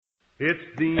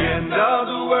It's the end of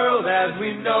the world as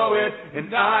we know it, and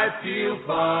I feel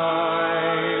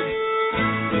fine.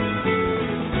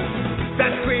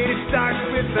 That creative starts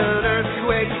with an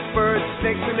earthquake, birds,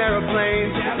 snakes, and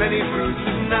aeroplanes. Many fruits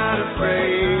and not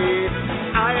afraid.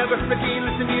 I have a freaking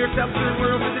listen to yourself, third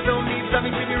world with its own needs.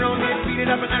 Loving to your own head, beat it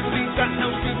up and actually got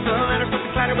no sleep. The ladder from the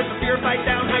clatter with the fear fight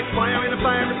down. High fire in a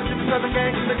fire, Mississippi Southern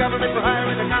gangs and the government for hire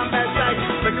in the combat site.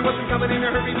 Spectre wasn't coming in a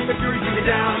hurry, but fury beat it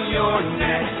down your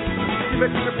neck.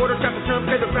 Investing reporter trapped in some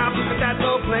paper problems with that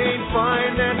low plane.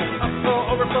 Fine then, upfall,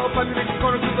 overflow, population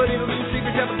corner, two but it'll lose.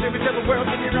 Secret devil world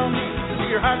in your own needs. To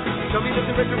your heart, tell me that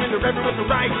the richer and the reverend was the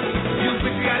right. You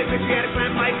patriotic,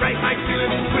 climb like right, my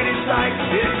feeling quit inside.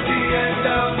 It's the end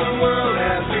of the world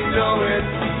as we know it.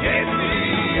 It's the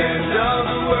end of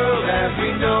the world as we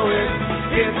know it.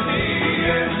 It's the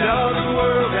end of the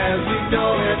world as we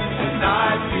know it. And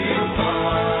I feel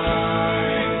fine.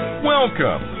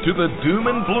 Welcome to the Doom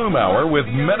and Gloom Hour with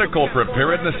medical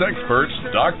preparedness experts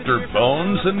Dr.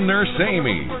 Bones and Nurse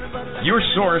Amy. Your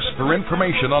source for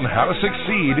information on how to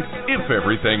succeed if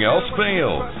everything else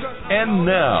fails. And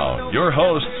now, your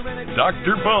hosts,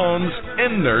 Dr. Bones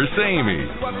and Nurse Amy. It's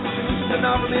the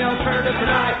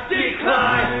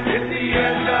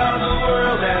end of the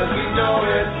world as we know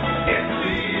it. It's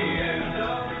the end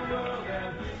of the world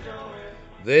as we know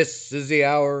it. This is the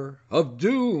hour of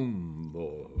doom.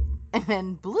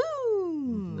 And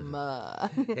bloom.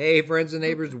 Hey, friends and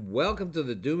neighbors, welcome to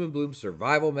the Doom and Bloom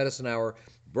Survival Medicine Hour,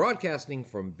 broadcasting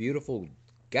from beautiful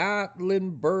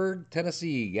Gatlinburg,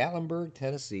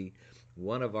 Tennessee,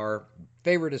 one of our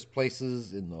favoriteest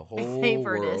places in the whole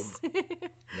world.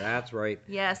 That's right.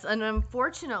 Yes, and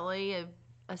unfortunately,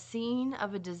 a scene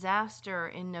of a disaster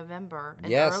in November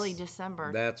and early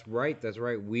December. That's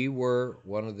right. We were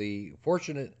one of the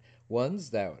fortunate ones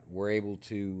that were able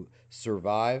to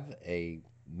survive a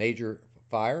major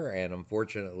fire, and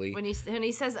unfortunately, when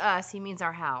he says us, he means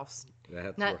our house.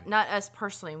 That's not right. Not us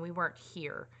personally. We weren't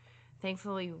here.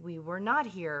 Thankfully, we were not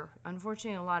here.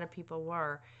 Unfortunately, a lot of people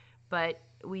were, but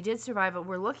we did survive it.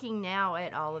 We're looking now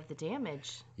at all of the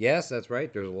damage. Yes, that's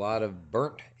right. There's a lot of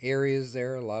burnt areas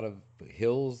there, a lot of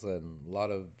hills and a lot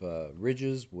of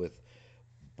ridges with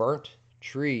burnt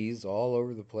trees all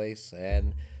over the place,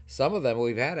 and some of them,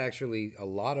 we've had actually a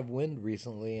lot of wind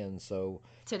recently, and so...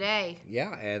 Today.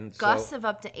 Yeah, and gusts of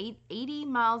up to 80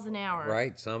 miles an hour.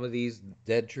 Right, some of these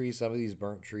dead trees, some of these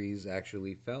burnt trees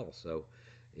actually fell, so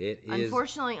it is...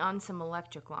 Unfortunately, on some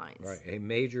electric lines. Right, a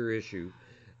major issue,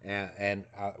 and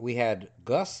we had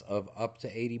gusts of up to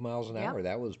 80 miles an hour.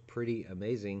 That was pretty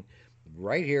amazing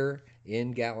right here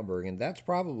in Gatlinburg, and that's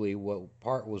probably what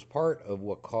was part of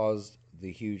what caused the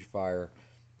huge fire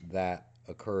that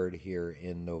occurred here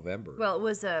in November. Well, it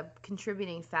was a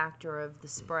contributing factor of the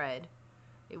spread.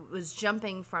 It was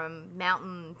jumping from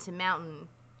mountain to mountain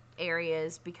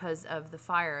areas because of the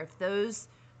fire. If those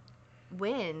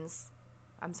winds,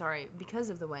 because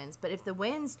of the winds, but if the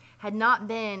winds had not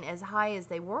been as high as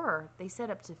they were, they said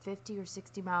up to 50 or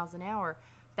 60 miles an hour,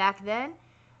 back then,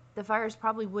 the fires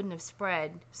probably wouldn't have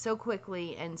spread so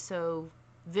quickly and so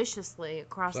viciously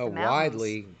across the mountains. So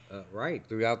widely, right,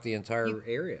 throughout the entire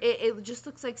area. It just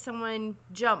looks like someone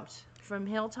jumped from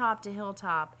hilltop to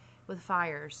hilltop with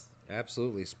fires.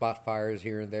 Absolutely. Spot fires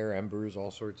here and there, embers,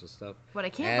 all sorts of stuff. What I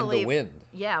can't believe, the wind.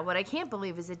 Yeah, what I can't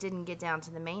believe is it didn't get down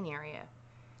to the main area.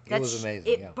 It was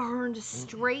amazing, It burned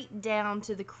straight down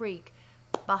to the creek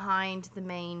behind the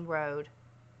main road,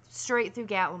 straight through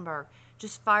Gatlinburg.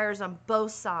 Just fires on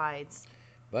both sides.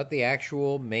 But the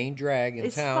actual main drag in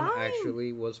town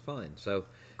actually was fine. So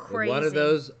crazy. One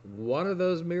of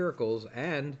those miracles,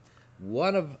 and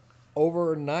one of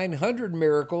over 900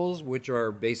 miracles, which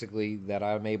are basically that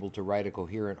I'm able to write a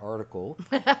coherent article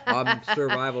on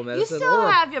survival medicine. You still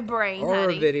have your brain, or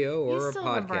honey. A video, you or a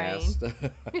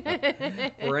podcast,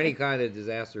 or any kind of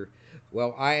disaster.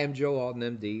 Well, I am Joe Alton,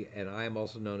 MD, and I am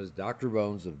also known as Dr.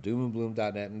 Bones of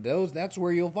doomandbloom.net, and that's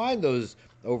where you'll find those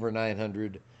over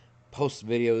 900 post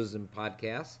videos and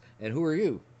podcasts. And who are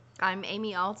you? I'm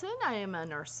Amy Alton. I am a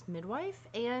nurse midwife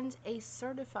and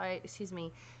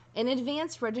an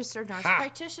advanced registered nurse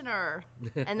practitioner.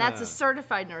 And that's a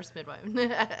certified nurse midwife.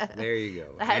 There you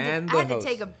go. I had to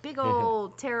take a big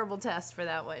old terrible test for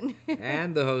that one.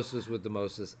 And the hostess with the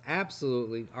mostest.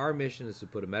 Absolutely. Our mission is to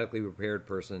put a medically prepared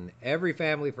person in every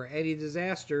family for any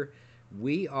disaster.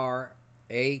 We are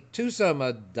a twosome,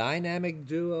 a dynamic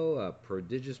duo, a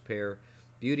prodigious pair,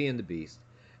 Beauty and the Beast.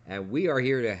 And we are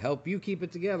here to help you keep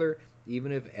it together,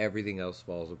 even if everything else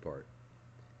falls apart.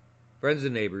 Friends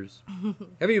and neighbors,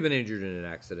 have you been injured in an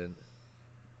accident?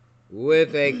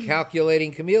 With a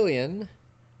calculating chameleon?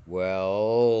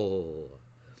 Well,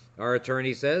 Our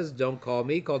attorney says, don't call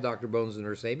me, call Dr. Bones and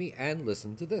Nurse Amy, and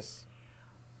listen to this.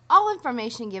 All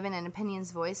information given and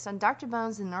opinions voiced on Dr.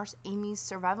 Bones and Nurse Amy's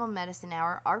Survival Medicine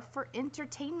Hour are for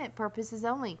entertainment purposes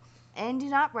only and do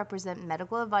not represent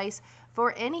medical advice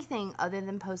for anything other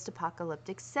than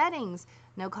post-apocalyptic settings.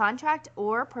 No contract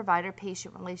or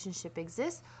provider-patient relationship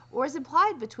exists or is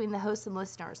implied between the host and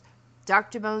listeners.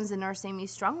 Dr. Bones and Nurse Amy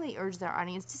strongly urge their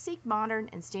audience to seek modern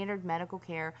and standard medical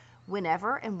care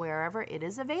whenever and wherever it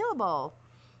is available.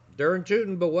 Darn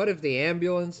tootin', but what if the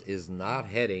ambulance is not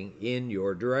heading in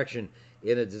your direction?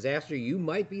 In a disaster, you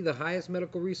might be the highest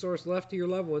medical resource left to your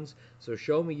loved ones, so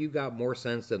show me you got more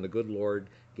sense than the good Lord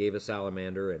gave a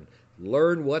salamander and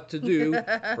learn what to do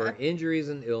for injuries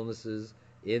and illnesses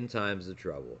in times of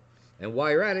trouble. And while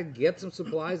you're at it, get some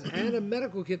supplies and a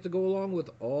medical kit to go along with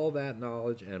all that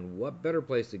knowledge, and what better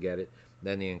place to get it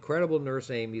than the incredible Nurse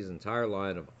Amy's entire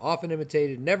line of often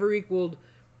imitated, never equaled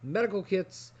medical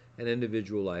kits and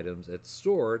individual items at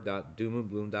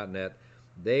store.doomandbloom.net.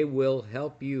 They will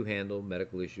help you handle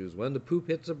medical issues when the poop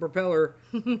hits a propeller,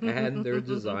 and they're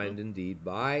designed indeed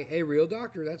by a real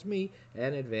doctor. That's me,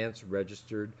 an advanced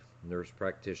registered nurse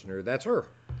practitioner. That's her.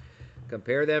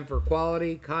 Compare them for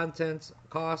quality, contents,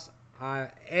 costs,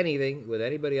 anything with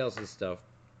anybody else's stuff,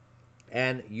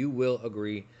 and you will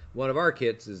agree one of our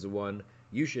kits is the one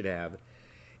you should have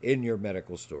in your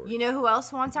medical store. You know who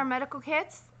else wants our medical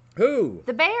kits? Who?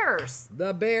 The Bears.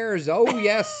 The Bears. Oh,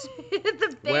 yes.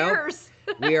 The Bears.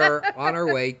 Well, we are on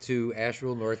our way to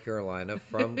Asheville, North Carolina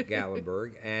from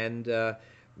Gatlinburg, and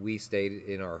we stayed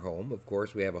in our home. Of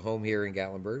course, we have a home here in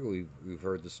Gatlinburg. We've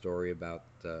heard the story about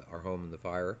our home in the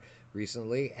fire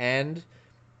recently, and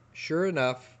sure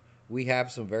enough, we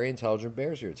have some very intelligent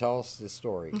bears here. Tell us this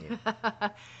story.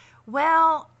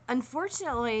 Well,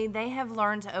 unfortunately, they have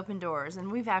learned to open doors, and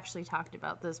we've actually talked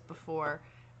about this before,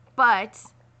 but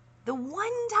the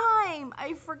one time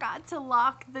I forgot to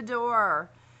lock the door,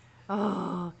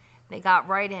 oh, they got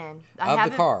right in.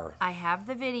 The car. I have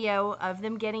the video of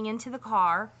them getting into the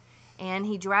car, and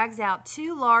he drags out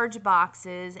 2 large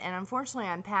boxes, and unfortunately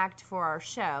unpacked for our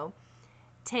show,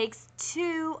 takes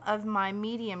 2 of my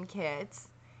medium kits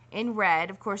in red.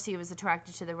 Of course, he was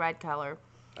attracted to the red color.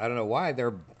 I don't know why.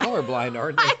 They're colorblind,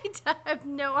 aren't they? I have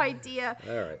no idea.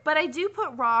 All right. But I do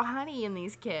put raw honey in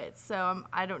these kits, so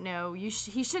I don't know. He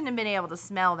shouldn't have been able to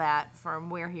smell that from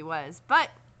where he was.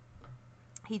 But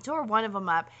he tore one of them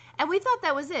up, and we thought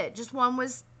that was it. Just one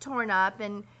was torn up,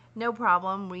 and no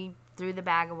problem. We threw the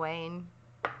bag away and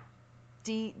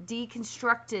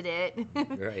deconstructed it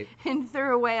Right. and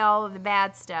threw away all of the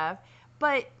bad stuff.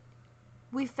 But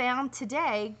we found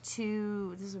today,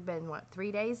 this has been,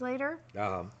 3 days later?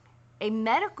 A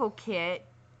medical kit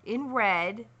in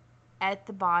red at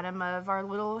the bottom of our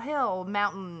little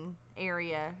mountain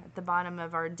area at the bottom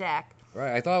of our deck.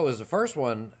 Right. I thought it was the first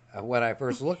one when I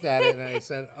first looked at it, and I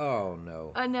said, oh,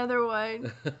 no. Another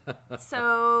one.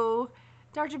 So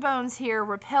Dr. Bones here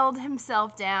rappelled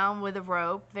himself down with a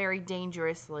rope, very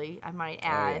dangerously, I might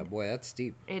add. Oh, yeah, boy, that's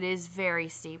steep. It is very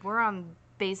steep. We're on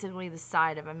basically the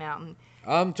side of a mountain.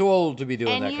 I'm too old to be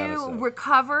doing that kind of And stuff. you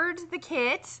recovered the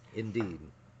kit. Indeed.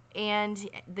 And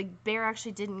the bear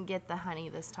actually didn't get the honey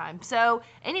this time. So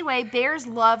anyway, bears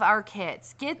love our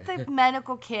kits. Get the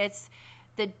medical kits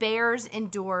that bears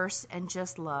endorse and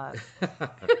just love.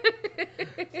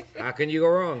 How can you go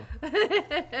wrong?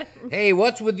 Hey,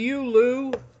 what's with you,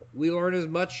 Lou? We learn as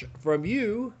much from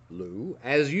you, Lou,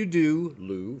 as you do,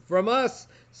 Lou, from us.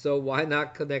 So why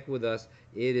not connect with us?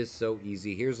 It is so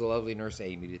easy. Here's the lovely Nurse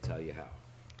Amy to tell you how.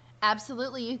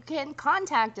 Absolutely. You can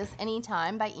contact us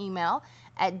anytime by email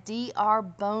at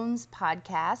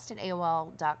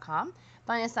drbonespodcast@aol.com.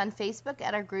 Find us on Facebook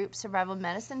at our group Survival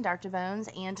Medicine, Dr. Bones,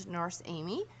 and Nurse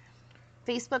Amy.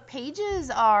 Facebook pages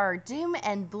are Doom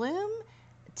and Bloom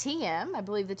TM. I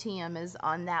believe the TM is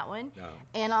on that one. Oh.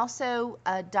 And also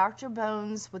Dr.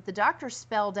 Bones, with the doctor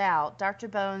spelled out, Dr.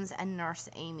 Bones and Nurse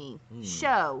Amy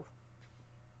show.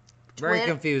 Very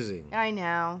confusing. I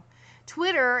know.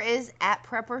 Twitter is at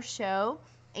Prepper Show,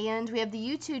 and we have the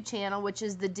YouTube channel, which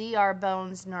is the Dr.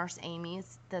 Bones Nurse Amy.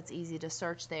 That's easy to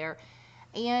search there.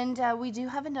 And we do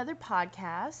have another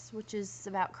podcast, which is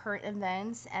about current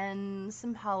events and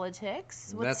some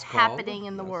politics, what's happening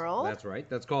in the world. That's right.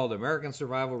 That's called American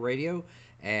Survival Radio,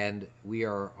 and we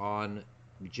are on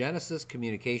Genesis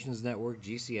Communications Network,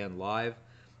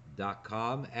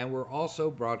 GCNlive.com, and we're also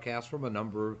broadcast from a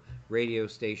number of radio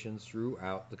stations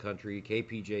throughout the country: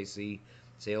 KPJC,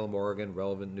 Salem, Oregon,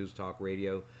 Relevant News Talk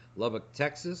Radio, Lubbock,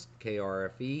 Texas,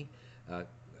 KRFE,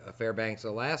 Fairbanks,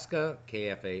 Alaska,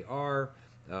 KFAR,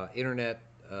 internet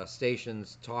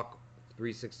stations Talk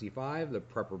 365, the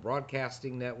Prepper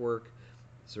Broadcasting Network,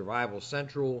 Survival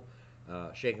Central,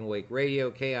 Shake and Wake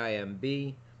Radio,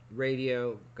 KIMB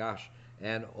Radio, gosh,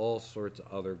 and all sorts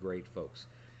of other great folks.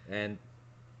 And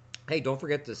hey, don't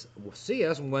forget to see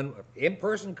us when in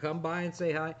person. Come by and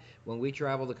say hi when we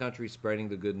travel the country spreading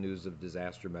the good news of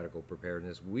disaster medical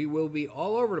preparedness. We will be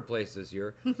all over the place this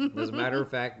year. As a matter of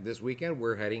fact, this weekend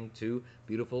we're heading to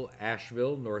beautiful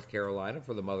Asheville, North Carolina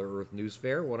for the Mother Earth News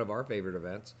Fair, one of our favorite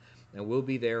events. And we'll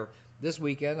be there this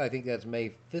weekend. I think that's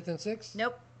May 5th and 6th?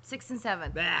 Nope, 6th and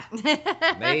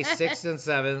 7th. May 6th and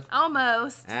 7th.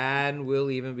 Almost. And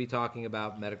we'll even be talking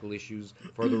about medical issues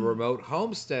for the remote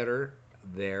homesteader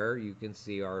there. You can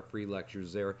see our free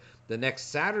lectures there. The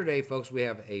next Saturday, folks, we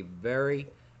have a very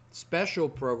special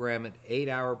program, an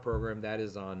 8-hour program. That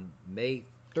is on May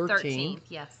 13th.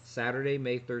 Yes. Saturday,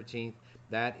 May 13th.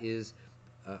 That is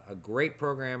a great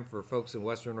program for folks in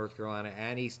Western North Carolina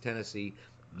and East Tennessee.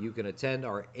 You can attend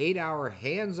our 8-hour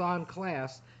hands-on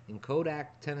class in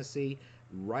Kodak, Tennessee,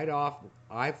 right off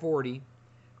I-40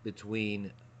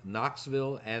 between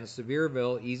Knoxville and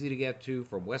Sevierville. Easy to get to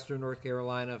from Western North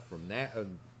Carolina, from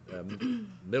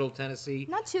Middle Tennessee.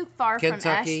 Not too far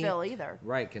Kentucky, from Asheville either.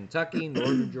 Right, Kentucky,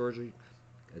 Northern Georgia.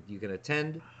 You can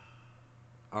attend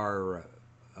our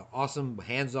awesome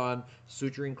hands-on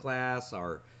suturing class,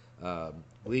 our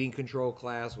bleeding control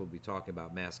class. We'll be talking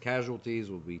about mass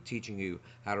casualties. We'll be teaching you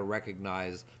how to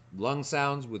recognize lung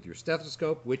sounds with your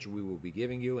stethoscope, which we will be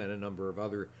giving you, and a number of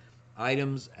other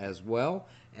items as well.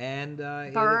 And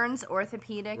burns,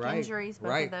 orthopedic injuries,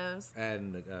 both of those.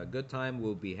 And a good time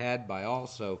will be had by all.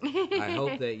 So I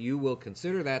hope that you will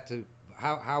consider that.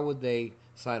 How would they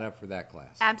sign up for that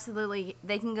class? Absolutely.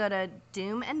 They can go to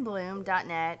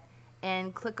doomandbloom.net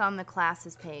and click on the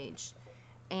classes page.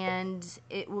 And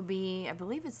it will be, I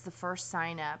believe it's the first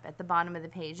sign up at the bottom of the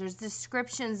page. There's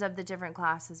descriptions of the different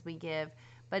classes we give,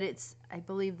 but it's, I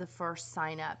believe, the first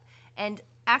sign up. And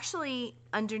actually,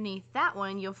 underneath that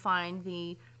one, you'll find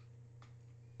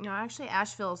actually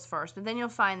Asheville's first, but then you'll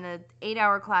find the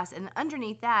 8-hour class. And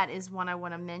underneath that is one I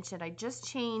want to mention. I just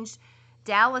changed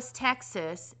Dallas,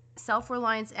 Texas,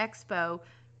 Self-Reliance Expo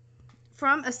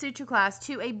from a suture class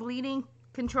to a bleeding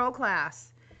control class.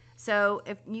 So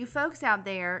if you folks out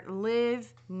there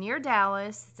live near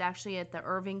Dallas, it's actually at the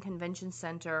Irving Convention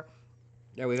Center.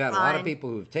 Yeah, we've had a lot of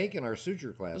people who've taken our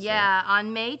suture class. Yeah,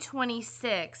 on May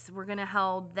 26th, we're going to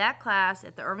hold that class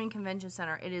at the Irving Convention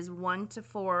Center. It is 1 to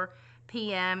 4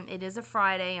 p.m. It is a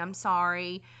Friday. I'm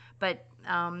sorry, but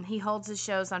he holds his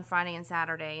shows on Friday and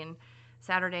Saturday, and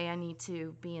Saturday I need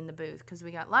to be in the booth because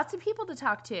we got lots of people to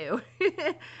talk to.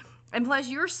 And plus,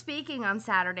 you're speaking on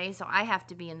Saturday, so I have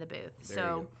to be in the booth. There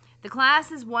you go. The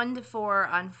class is 1 to 4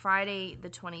 on Friday the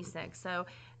 26th. So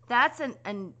that's a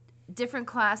different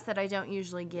class that I don't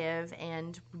usually give,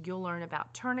 and you'll learn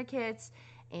about tourniquets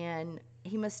and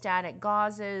hemostatic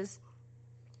gauzes,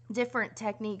 different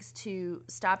techniques to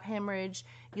stop hemorrhage.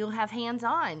 You'll have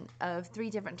hands-on of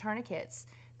 3 different tourniquets: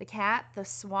 the CAT, the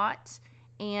SWAT,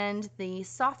 and the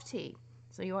Soft-T.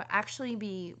 So you'll actually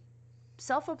be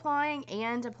self-applying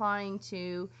and applying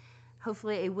to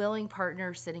hopefully a willing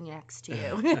partner sitting next to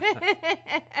you.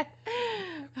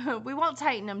 We won't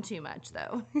tighten them too much,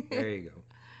 though. There you go.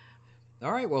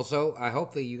 All right. Well, so I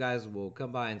hope that you guys will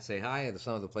come by and say hi at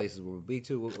some of the places we'll be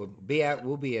to.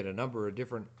 We'll be at a number of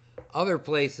different other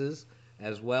places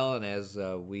as well. And as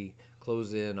we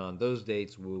close in on those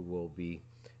dates, we will be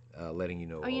letting you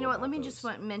know. Oh, you know what? Let me just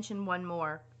mention one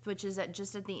more, which is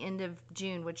just at the end of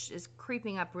June, which is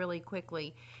creeping up really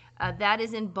quickly. That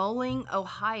is in Bowling,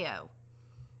 Ohio.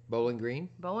 Bowling Green?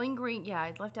 Bowling Green. Yeah,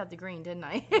 I left out the green, didn't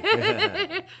I?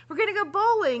 We're going to go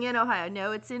bowling in Ohio.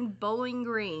 No, it's in Bowling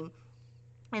Green.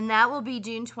 And that will be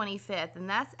June 25th. And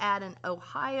that's at an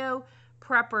Ohio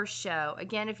Prepper Show.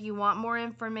 Again, if you want more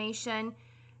information,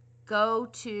 go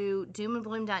to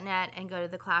doomandbloom.net and go to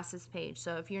the classes page.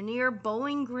 So if you're near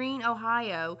Bowling Green,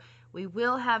 Ohio, we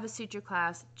will have a suture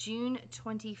class June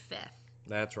 25th.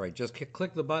 That's right. Just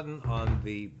click the button on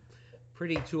the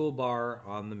pretty toolbar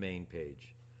on the main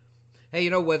page. Hey,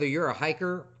 whether you're a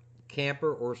hiker,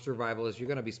 camper, or survivalist, you're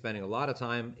going to be spending a lot of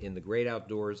time in the great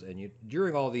outdoors. And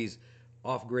during all these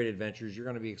off-grid adventures, you're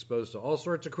going to be exposed to all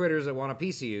sorts of critters that want a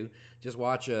piece of you. Just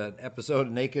watch an episode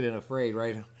of Naked and Afraid,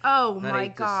 right? Oh, my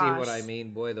gosh. To see what I mean.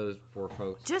 Boy, those poor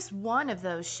folks. Just one of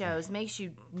those shows makes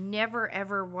you never,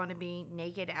 ever want to be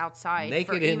naked outside.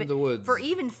 Naked in the woods. For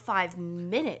even 5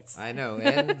 minutes. I know.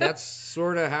 And that's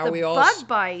sort of how we all... bug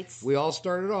bites. We all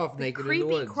started off naked in the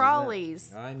woods. Creepy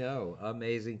crawlies. I know.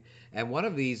 Amazing. And one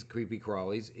of these creepy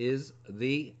crawlies is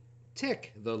the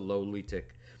tick, the lowly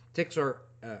tick. Ticks are...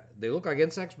 they look like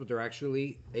insects, but they're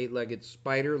actually 8-legged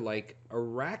spider-like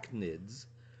arachnids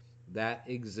that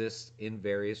exist in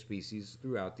various species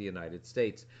throughout the United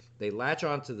States. They latch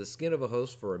onto the skin of a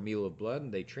host for a meal of blood,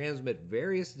 and they transmit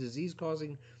various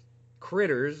disease-causing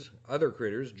critters, other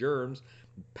critters, germs,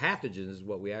 pathogens is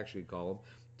what we actually call them,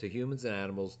 to humans and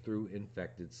animals through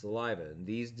infected saliva. And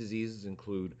these diseases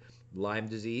include Lyme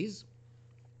disease,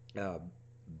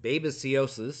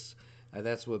 babesiosis.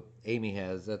 That's what Amy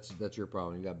has. That's your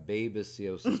problem. You got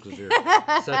babesiosis because you're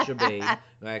such a babe.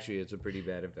 No, actually, it's a pretty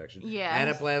bad infection. Yeah.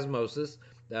 Anaplasmosis,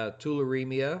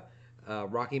 tularemia,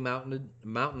 Rocky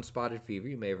Mountain spotted fever.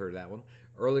 You may have heard that one.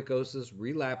 Ehrlichiosis,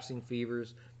 relapsing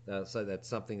fevers. So that's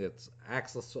something that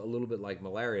acts a little bit like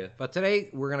malaria. But today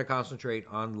we're going to concentrate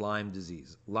on Lyme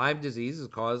disease. Lyme disease is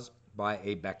caused by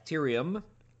a bacterium.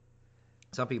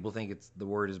 Some people think the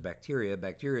word is bacteria.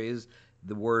 Bacteria is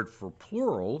the word for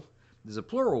plural. There's a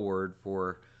plural word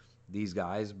for these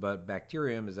guys, but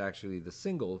bacterium is actually the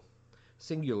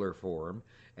singular form.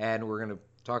 And we're going to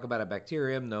talk about a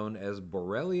bacterium known as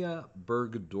Borrelia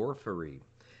burgdorferi.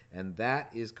 And that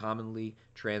is commonly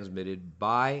transmitted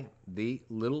by the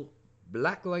little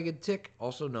black-legged tick,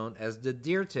 also known as the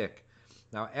deer tick.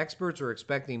 Now, experts are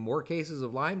expecting more cases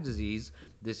of Lyme disease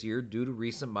this year due to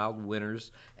recent mild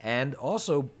winters, and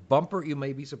also you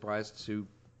may be surprised to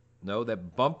know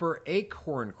that bumper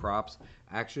acorn crops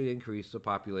actually increase the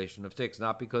population of ticks,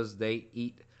 not because they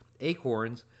eat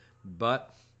acorns,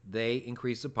 but they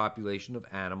increase the population of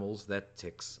animals that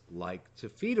ticks like to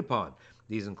feed upon.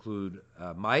 These include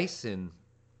mice in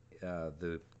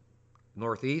the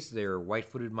Northeast. They're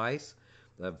white-footed mice,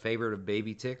 the favorite of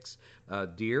baby ticks,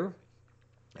 deer,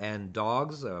 and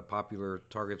dogs, popular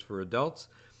targets for adults.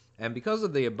 And because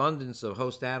of the abundance of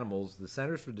host animals, the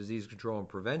Centers for Disease Control and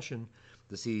Prevention,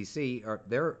 the CDC,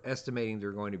 they're estimating there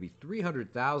are going to be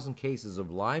 300,000 cases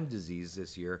of Lyme disease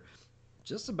this year,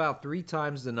 just about 3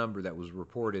 times the number that was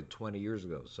reported 20 years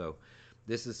ago. So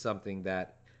this is something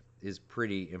that is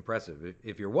pretty impressive.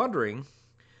 If you're wondering,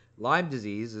 Lyme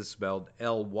disease is spelled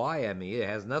Lyme. It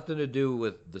has nothing to do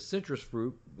with the citrus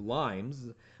fruit, limes.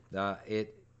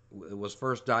 It was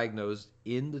first diagnosed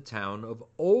in the town of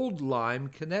Old Lyme,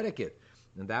 Connecticut,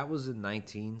 and that was in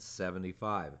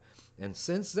 1975. And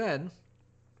since then,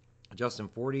 just in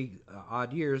 40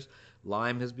 odd years,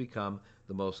 Lyme has become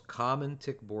the most common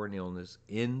tick-borne illness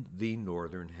in the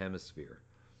northern hemisphere.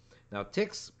 Now,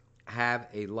 ticks have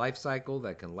a life cycle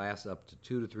that can last up to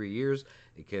 2 to 3 years.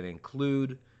 It can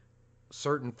include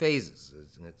certain phases.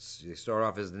 They start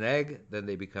off as an egg, then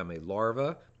they become a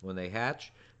larva when they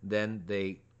hatch, then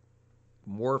they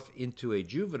morph into a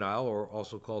juvenile, or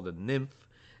also called a nymph,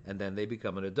 and then they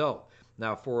become an adult.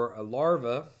 Now, for a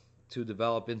larva to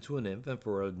develop into a nymph, and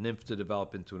for a nymph to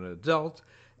develop into an adult,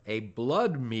 a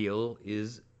blood meal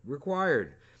is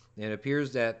required. And it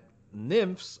appears that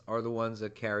nymphs are the ones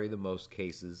that carry the most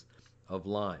cases of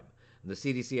Lyme. And the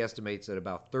CDC estimates that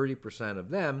about 30% of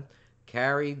them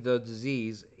carry the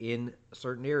disease in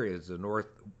certain areas, the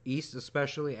Northeast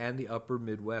especially, and the upper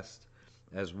Midwest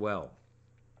as well.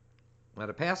 Now,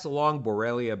 to pass along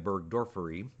Borrelia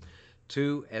burgdorferi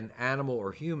to an animal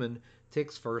or human,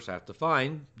 ticks first have to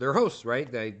find their hosts,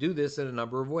 right? They do this in a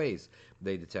number of ways.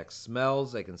 They detect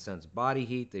smells, they can sense body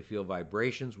heat, they feel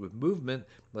vibrations with movement,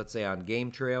 let's say on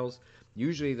game trails.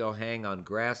 Usually they'll hang on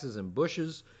grasses and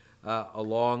bushes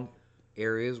along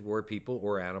areas where people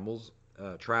or animals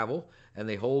travel, and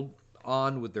they hold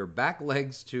on with their back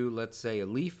legs to, let's say, a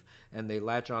leaf, and they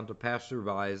latch onto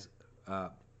passerbys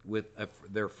with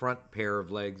their front pair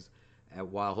of legs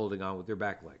while holding on with their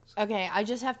back legs. Okay, I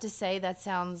just have to say that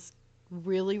sounds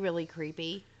really, really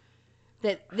creepy.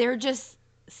 That they're just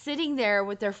sitting there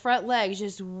with their front legs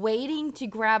just waiting to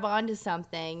grab onto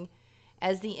something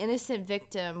as the innocent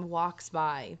victim walks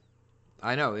by.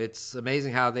 I know. It's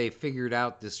amazing how they figured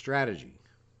out this strategy.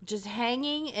 Just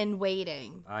hanging and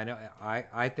waiting. I know.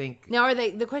 I think. Now,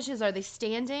 the question is, are they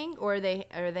standing or are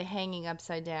they hanging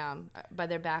upside down by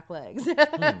their back legs? Well,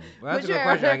 that's a good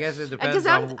question. I guess it depends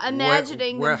on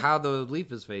how the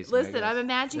leaf is facing. Listen, I'm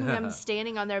imagining them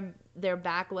standing on their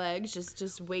back legs,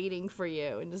 just waiting for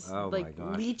you, and just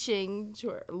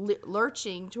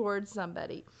lurching towards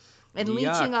somebody, and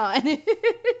leeching on.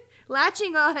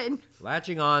 Latching on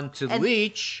to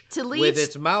leech with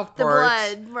its mouth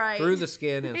parts blood, right, through the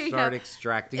skin and start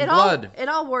extracting blood. It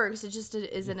all works. It just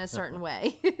is in a certain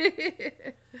way.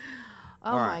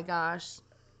 My gosh.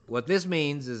 What this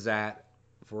means is that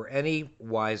for any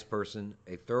wise person,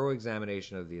 a thorough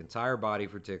examination of the entire body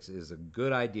for ticks is a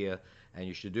good idea, and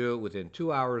you should do it within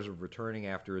 2 hours of returning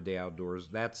after a day outdoors.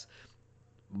 That's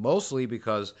mostly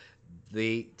because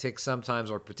the ticks sometimes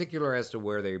are particular as to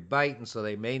where they bite, and so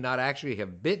they may not actually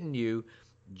have bitten you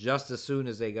just as soon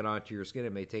as they get onto your skin.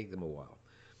 It may take them a while.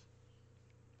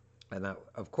 And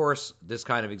of course, this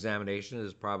kind of examination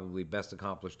is probably best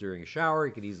accomplished during a shower.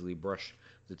 You could easily brush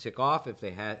the tick off if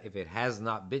it has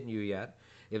not bitten you yet.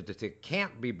 If the tick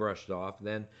can't be brushed off,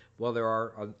 then, well, there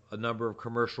are a number of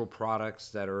commercial products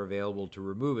that are available to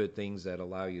remove it, things that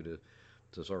allow you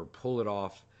to sort of pull it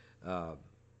off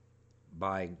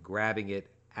by grabbing it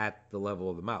at the level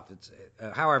of the mouth.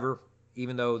 However,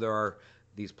 even though there are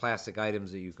these plastic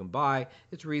items that you can buy,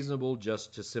 it's reasonable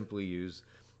just to simply use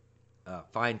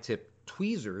fine tip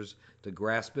tweezers to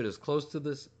grasp it as close to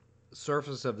the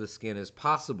surface of the skin as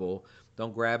possible.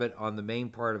 Don't grab it on the main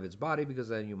part of its body, because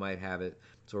then you might have it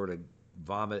sort of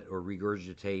vomit or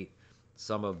regurgitate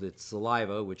some of its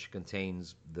saliva, which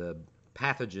contains the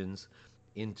pathogens,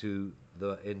 into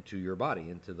your body,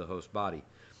 into the host body.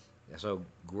 So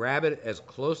grab it as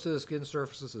close to the skin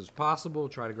surfaces as possible.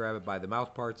 Try to grab it by the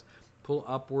mouth parts. Pull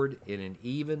upward in an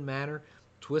even manner.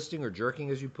 Twisting or jerking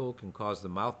as you pull can cause the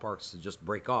mouth parts to just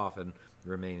break off and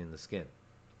remain in the skin.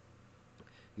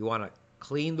 You want to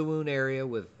clean the wound area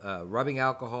with rubbing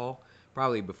alcohol,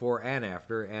 probably before and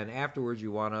after. And afterwards,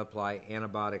 you want to apply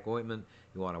antibiotic ointment.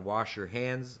 You want to wash your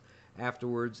hands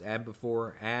afterwards and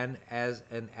before. And as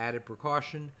an added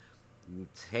precaution, you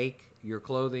take your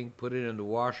clothing, put it in the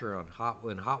washer in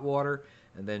hot water,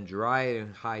 and then dry it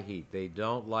in high heat. They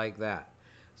don't like that.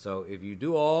 So if you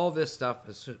do all this stuff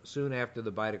soon after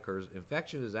the bite occurs,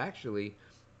 infection is actually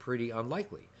pretty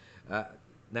unlikely.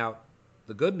 Now,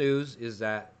 the good news is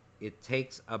that it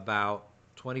takes about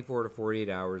 24 to 48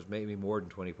 hours, maybe more than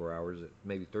 24 hours,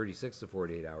 maybe 36 to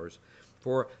 48 hours,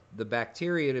 for the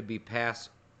bacteria to be passed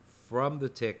from the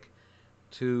tick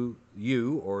to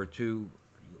you or to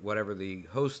whatever the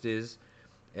host is.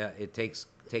 It takes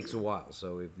a while.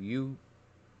 So if you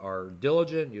are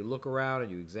diligent, you look around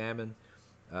and you examine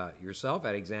yourself,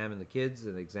 and examine the kids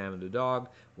and examine the dog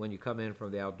when you come in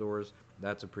from the outdoors,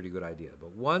 that's a pretty good idea.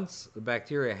 But once the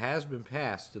bacteria has been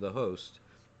passed to the host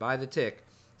by the tick,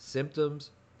 symptoms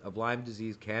of Lyme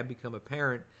disease can become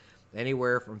apparent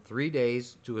anywhere from 3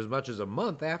 days to as much as a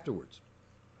month afterwards.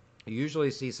 You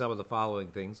usually see some of the following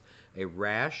things: a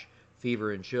rash,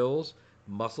 fever and chills,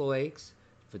 muscle aches,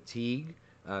 fatigue,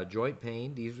 joint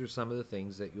pain. These are some of the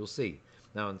things that you'll see.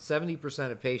 Now, in 70%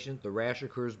 of patients, the rash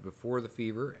occurs before the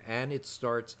fever, and it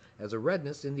starts as a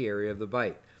redness in the area of the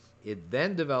bite. It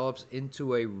then develops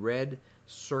into a red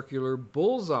circular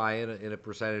bullseye in a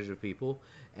percentage of people,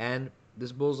 and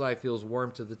this bullseye feels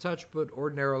warm to the touch, but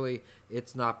ordinarily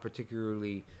it's not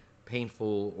particularly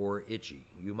painful or itchy.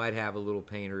 You might have a little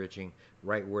pain or itching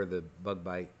right where the bug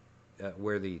bite,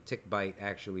 where the tick bite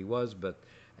actually was, but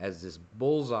as this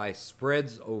bullseye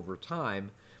spreads over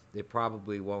time, it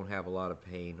probably won't have a lot of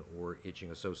pain or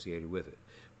itching associated with it.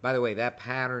 By the way, that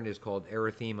pattern is called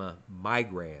erythema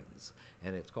migrans,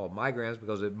 and it's called migrans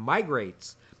because it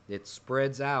migrates. It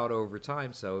spreads out over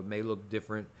time, so it may look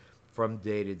different from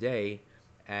day to day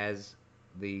as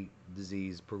the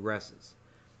disease progresses.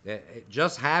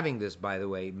 Just having this, by the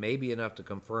way, may be enough to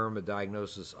confirm a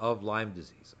diagnosis of Lyme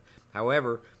disease.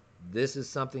 However, this is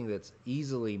something that's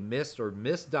easily missed or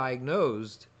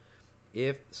misdiagnosed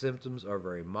if symptoms are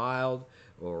very mild,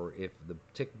 or if the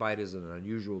tick bite is in an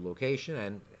unusual location,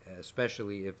 and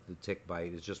especially if the tick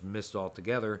bite is just missed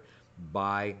altogether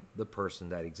by the person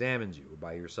that examines you,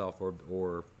 by yourself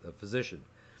or a physician.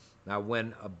 Now,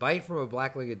 when a bite from a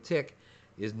black-legged tick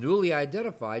is newly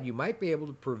identified, you might be able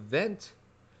to prevent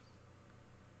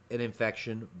an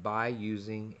infection by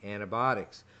using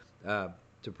antibiotics.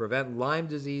 To prevent Lyme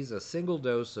disease, a single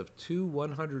dose of 2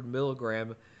 100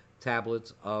 milligram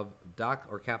tablets of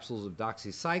capsules of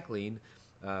doxycycline,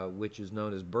 which is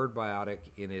known as bird biotic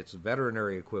in its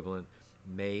veterinary equivalent,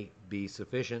 may be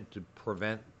sufficient to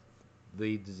prevent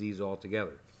the disease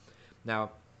altogether.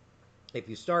 Now, if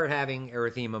you start having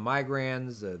erythema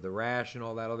migrans, the rash, and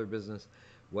all that other business,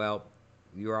 well,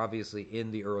 you're obviously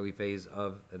in the early phase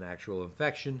of an actual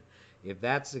infection. If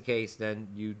that's the case, then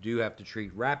you do have to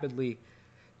treat rapidly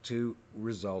to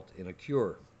result in a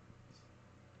cure.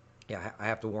 Yeah, I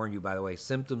have to warn you, by the way,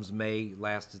 symptoms may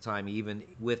last a time even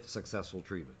with successful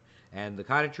treatment. And the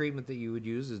kind of treatment that you would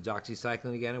use is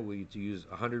doxycycline again, and we use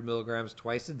 100 milligrams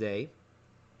twice a day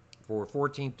for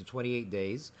 14 to 28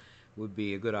 days would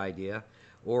be a good idea.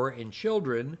 Or in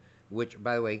children, which,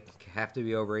 by the way, have to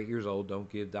be over 8 years old, don't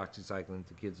give doxycycline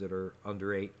to kids that are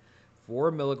under 8,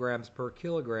 4 milligrams per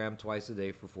kilogram twice a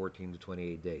day for 14 to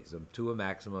 28 days, to a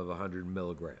maximum of 100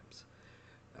 milligrams.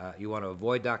 You want to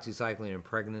avoid doxycycline in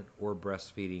pregnant or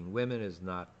breastfeeding women. Is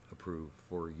not approved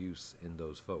for use in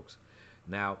those folks.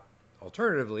 Now,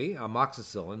 alternatively,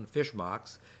 amoxicillin, fish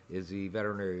mox, is the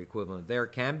veterinary equivalent there,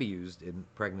 can be used in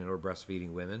pregnant or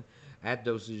breastfeeding women at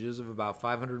dosages of about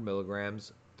 500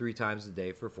 milligrams 3 times a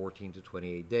day for 14 to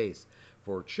 28 days.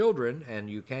 For children, and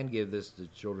you can give this to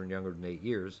children younger than 8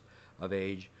 years of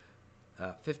age,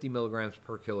 50 milligrams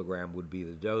per kilogram would be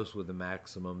the dose, with a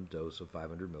maximum dose of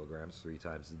 500 milligrams 3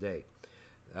 times a day.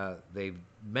 They've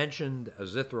mentioned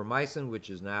azithromycin,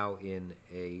 which is now in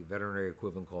a veterinary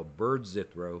equivalent called bird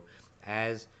zithro,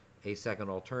 as a second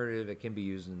alternative. It can be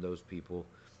used in those people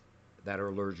that are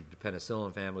allergic to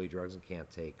penicillin family drugs and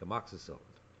can't take amoxicillin.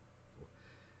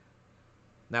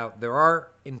 Now, there are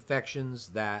infections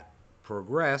that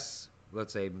progress.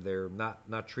 Let's say they're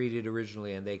not treated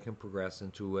originally, and they can progress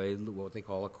into what they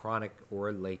call a chronic or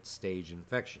a late stage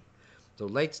infection. So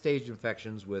late stage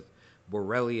infections with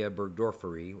Borrelia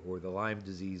burgdorferi, or the Lyme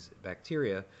disease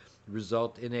bacteria,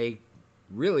 result in a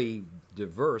really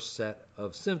diverse set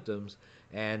of symptoms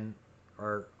and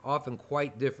are often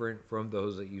quite different from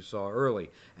those that you saw early.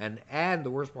 And the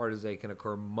worst part is they can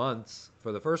occur months.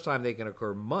 For the first time, they can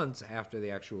occur months after the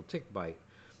actual tick bite.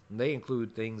 And they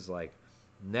include things like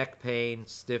neck pain,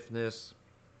 stiffness,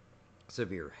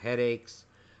 severe headaches,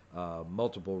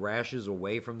 multiple rashes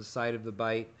away from the site of the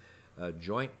bite,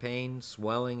 joint pain,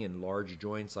 swelling in large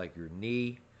joints like your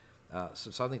knee,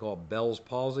 so something called Bell's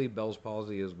palsy. Bell's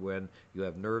palsy is when you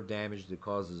have nerve damage that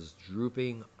causes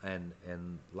drooping and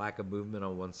lack of movement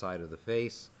on one side of the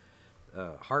face.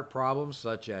 Heart problems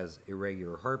such as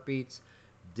irregular heartbeats,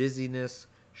 dizziness,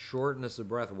 shortness of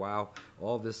breath. Wow,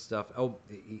 all this stuff. Oh,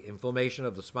 inflammation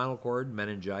of the spinal cord,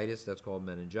 meningitis. That's called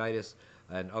meningitis.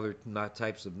 And other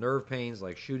types of nerve pains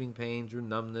like shooting pains or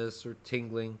numbness or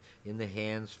tingling in the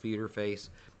hands, feet, or face,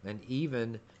 and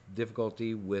even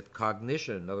difficulty with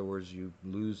cognition. In other words, you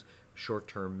lose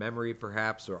short-term memory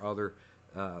perhaps, or other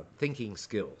thinking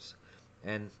skills.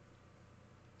 And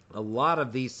a lot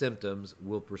of these symptoms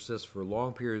will persist for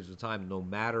long periods of time no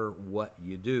matter what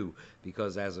you do,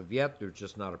 because as of yet there's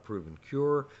just not a proven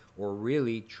cure or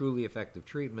really truly effective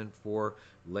treatment for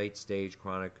late-stage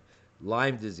chronic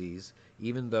Lyme disease,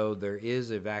 even though there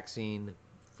is a vaccine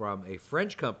from a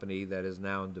French company that is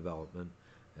now in development,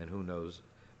 and who knows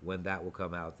when that will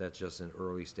come out. That's just in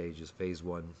early stages, phase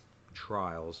 1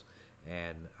 trials,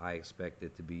 and I expect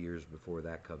it to be years before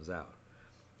that comes out.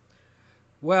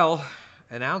 Well,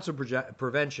 an ounce of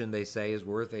prevention, they say, is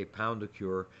worth a pound of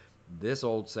cure. This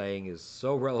old saying is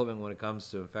so relevant when it comes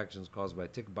to infections caused by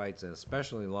tick bites, and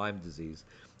especially Lyme disease.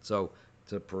 So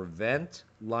to prevent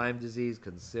Lyme disease,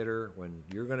 consider when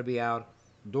you're going to be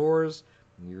outdoors,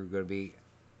 you're going to be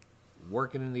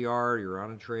working in the yard, you're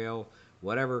on a trail,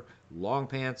 whatever, long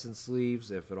pants and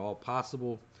sleeves, if at all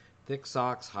possible, thick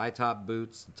socks, high-top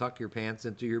boots, tuck your pants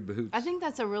into your boots. I think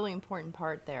that's a really important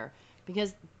part there,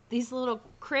 because these little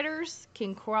critters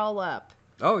can crawl up.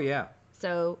 Oh, yeah.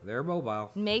 So they're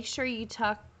mobile. Make sure you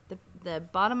tuck the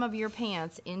bottom of your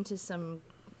pants into some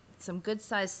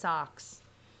good-sized socks.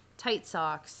 Tight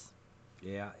socks.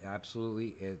 Yeah,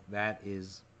 absolutely. That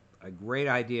is a great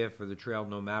idea for the trail,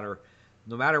 no matter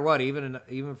what,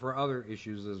 even for other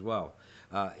issues as well.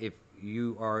 If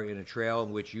you are in a trail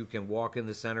in which you can walk in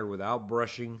the center without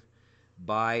brushing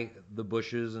by the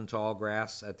bushes and tall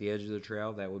grass at the edge of the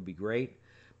trail, that would be great.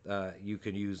 You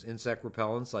can use insect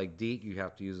repellents like DEET. You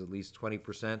have to use at least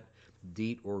 20%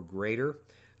 DEET or greater.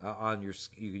 You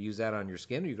can use that on your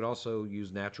skin. You can also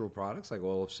use natural products like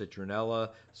oil of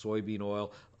citronella, soybean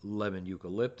oil, lemon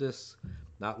eucalyptus,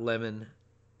 not lemon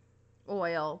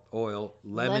oil,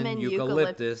 lemon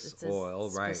eucalyptus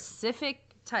oil, right? Specific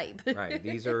type. Right.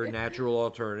 These are natural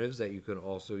alternatives that you can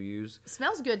also use.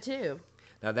 Smells good too.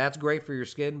 Now that's great for your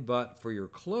skin, but for your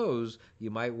clothes, you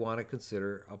might want to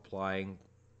consider applying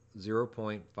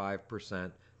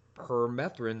 0.5%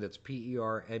 permethrin, that's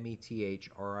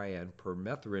PERMETHRIN,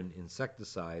 permethrin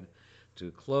insecticide,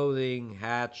 to clothing,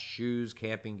 hats, shoes,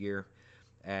 camping gear,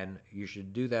 and you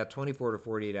should do that 24 to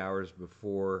 48 hours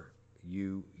before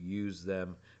you use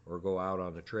them or go out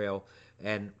on the trail.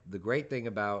 And the great thing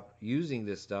about using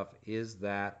this stuff is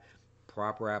that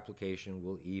proper application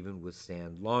will even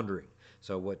withstand laundering.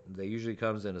 So what they usually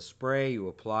comes in a spray, you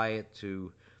apply it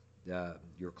to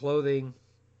your clothing,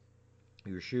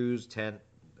 your shoes, tent,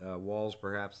 walls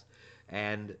perhaps,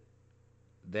 and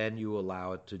then you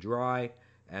allow it to dry,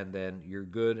 and then you're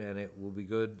good, and it will be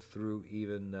good through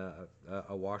even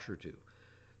a wash or two.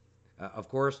 Of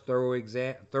course, thorough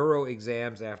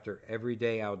exams after every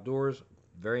day outdoors,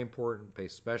 very important. Pay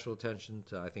special attention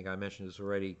to, I think I mentioned this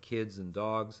already, kids and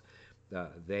dogs.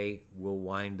 They will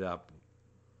wind up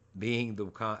being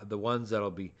the ones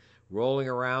that'll be rolling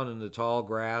around in the tall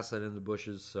grass and in the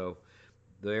bushes, so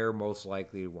they're most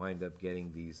likely to wind up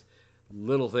getting these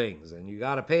little things. And you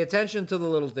got to pay attention to the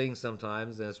little things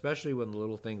sometimes, and especially when the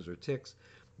little things are ticks,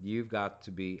 you've got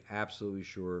to be absolutely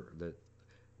sure that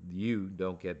you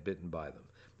don't get bitten by them.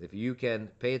 If you can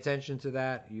pay attention to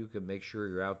that, you can make sure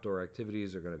your outdoor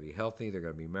activities are going to be healthy, they're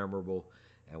going to be memorable,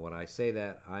 and when I say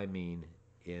that, I mean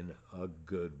in a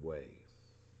good way.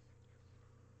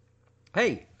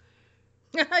 Hey!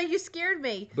 You scared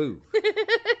me. Boo.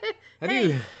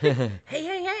 Hey.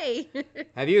 Hey.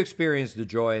 Have you experienced the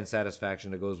joy and satisfaction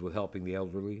that goes with helping the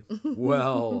elderly?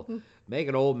 Well, make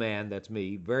an old man, that's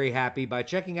me, very happy by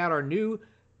checking out our new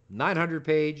 700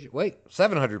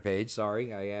 page,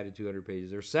 sorry, I added 200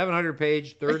 pages there,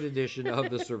 700-page third edition of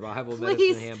the Survival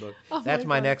Medicine Handbook. Oh That's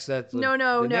my next set.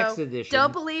 No. Next edition.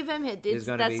 Don't believe him.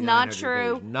 That's not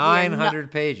true. Pages.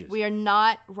 900 pages. We are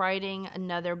not writing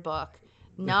another book.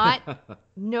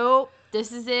 Nope.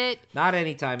 This is it. Not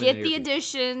anytime Get in the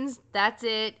editions. That's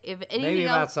it. If anything maybe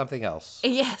else, about something else.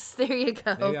 Yes, there you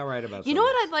go. Maybe I'll write about something. You know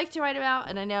what I'd like to write about?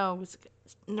 And I know it's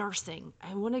nursing.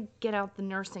 I want to get out the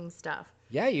nursing stuff.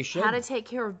 Yeah, you should. How to take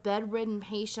care of bedridden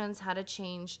patients, how to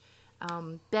change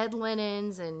bed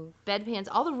linens and bedpans,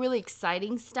 all the really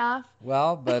exciting stuff.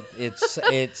 Well, but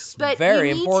it's but very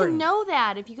you need important. to know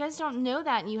that. If you guys don't know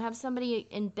that and you have somebody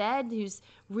in bed who's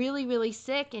really, really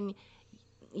sick, and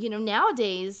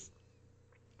nowadays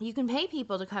you can pay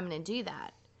people to come in and do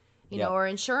that. Or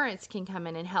insurance can come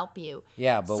in and help you.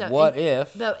 Yeah, but But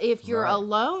if you're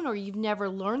alone or you've never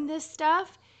learned this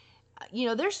stuff,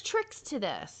 there's tricks to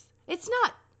this. It's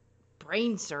not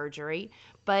brain surgery,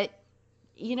 but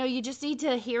you just need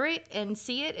to hear it and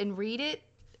see it and read it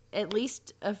at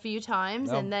least a few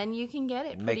times, and then you can get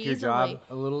it pretty easily. Make your job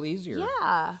a little easier.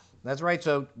 Yeah. That's right.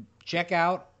 So check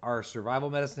out our Survival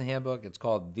Medicine Handbook. It's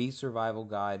called The Survival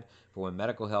Guide for When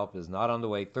Medical Help is Not on the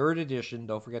Way. Third edition.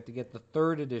 Don't forget to get the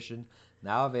third edition.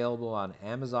 Now available on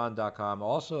Amazon.com.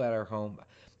 Also at our home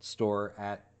store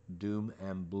at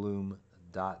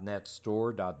doomandbloom.net.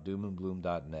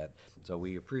 store.doomandbloom.net. So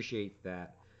we appreciate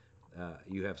that.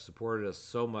 You have supported us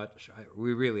so much.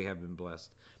 We really have been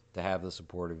blessed to have the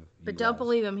support of you. But don't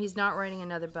believe him. He's not writing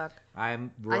another book.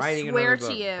 I'm writing another book. I swear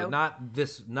to you. But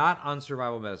not on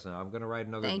survival medicine. I'm going to write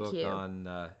another book you.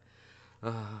 on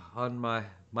my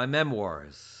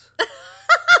memoirs.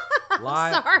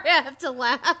 I'm sorry, I have to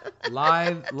laugh.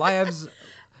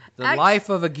 Life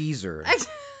of a Geezer. It's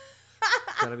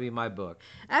going to be my book.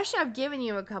 Actually, I've given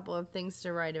you a couple of things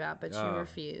to write about, but you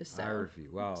refuse. So. I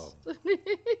refuse. Wow.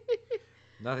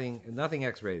 Nothing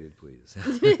X-rated, please.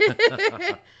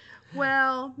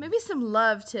 Well, maybe some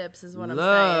love tips is what I'm saying.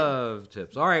 Love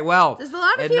tips. All right, well. There's a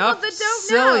lot of people that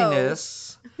don't know.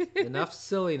 Enough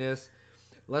silliness.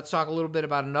 Let's talk a little bit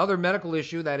about another medical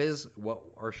issue. That is what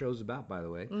our show's about, by the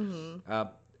way. Mm-hmm.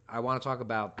 I want to talk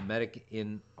about the medic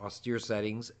in austere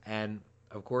settings. And,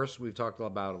 of course, we've talked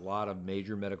about a lot of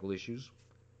major medical issues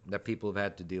that people have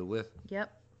had to deal with.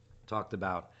 Yep. Talked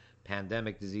about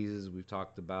pandemic diseases. We've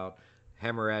talked about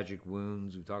hemorrhagic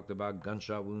wounds. We've talked about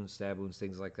gunshot wounds, stab wounds,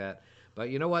 things like that. But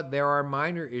you know what? There are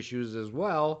minor issues as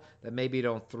well that maybe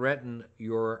don't threaten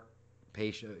your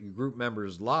group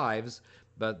members' lives,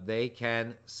 but they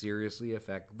can seriously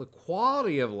affect the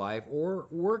quality of life or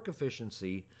work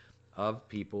efficiency of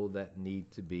people that need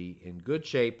to be in good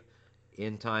shape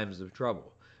in times of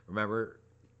trouble. Remember,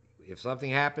 if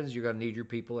something happens, you're going to need your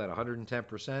people at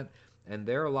 110%. And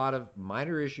there are a lot of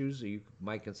minor issues that you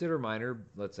might consider minor,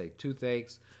 let's say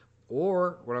toothaches,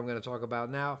 or what I'm going to talk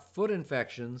about now, foot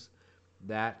infections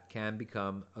that can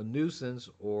become a nuisance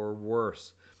or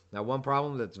worse. Now, one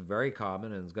problem that's very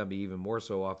common, and is going to be even more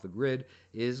so off the grid,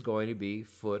 is going to be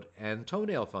foot and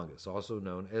toenail fungus, also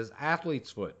known as athlete's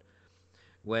foot.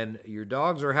 When your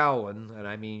dogs are howling, and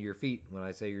I mean your feet when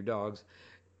I say your dogs,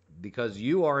 because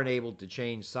you aren't able to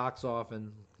change socks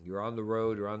often, you're on the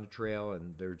road or on the trail,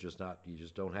 and you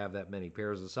just don't have that many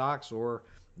pairs of socks, or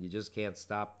you just can't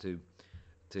stop to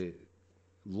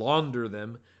launder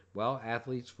them. Well,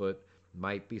 athlete's foot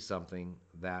might be something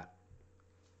that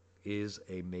is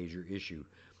a major issue.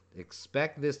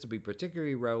 Expect this to be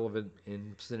particularly relevant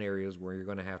in scenarios where you're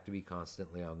going to have to be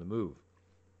constantly on the move.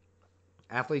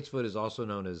 Athlete's foot is also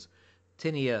known as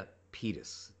tinea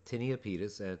pedis. Tinea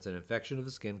pedis, and it's an infection of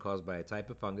the skin caused by a type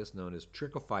of fungus known as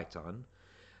trichophyton.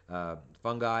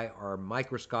 Fungi are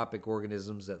microscopic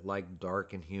organisms that like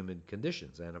dark and humid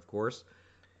conditions. And of course,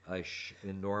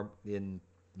 in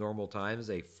normal times,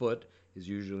 a foot is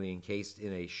usually encased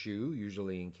in a shoe,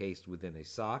 usually encased within a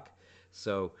sock.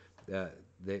 So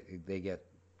they get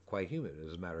quite humid,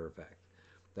 as a matter of fact.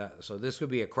 So this could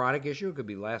be a chronic issue. It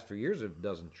could last for years if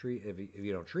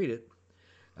you don't treat it.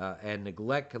 And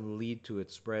neglect can lead to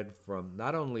its spread from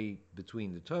not only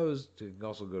between the toes, it can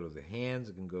also go to the hands,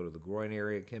 it can go to the groin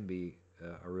area, it can be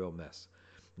a real mess.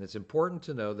 And it's important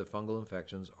to know that fungal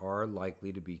infections are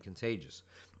likely to be contagious.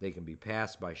 They can be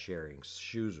passed by sharing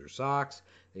shoes or socks.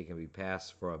 They can be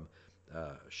passed from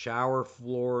shower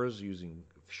floors,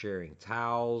 sharing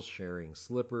towels, sharing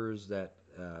slippers that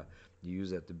you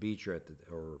use at the beach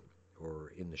or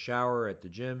in the shower at the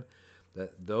gym.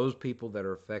 That those people that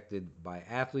are affected by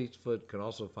athlete's foot can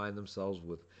also find themselves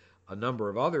with a number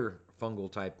of other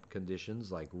fungal type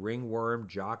conditions like ringworm,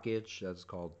 jock itch, that's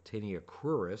called tinea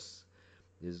cruris,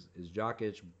 is jock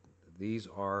itch. These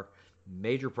are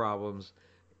major problems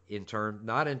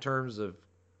not in terms of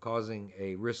causing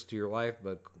a risk to your life,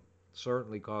 but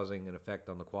certainly causing an effect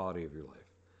on the quality of your life.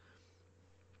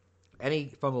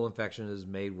 Any fungal infection is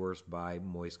made worse by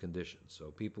moist conditions.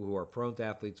 So people who are prone to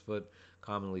athlete's foot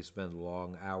commonly spend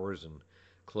long hours in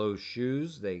closed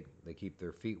shoes. They keep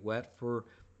their feet wet for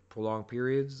prolonged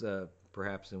periods,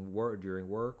 perhaps during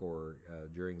work or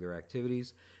during their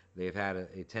activities. They've had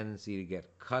a tendency to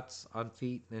get cuts on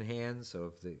feet and hands.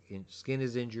 So if the skin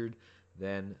is injured,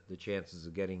 then the chances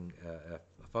of getting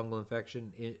a fungal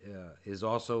infection is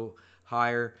also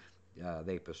higher.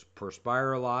 They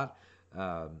perspire a lot.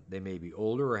 They may be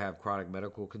older or have chronic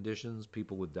medical conditions.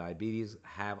 People with diabetes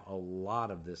have a lot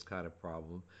of this kind of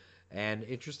problem. And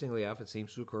interestingly enough, it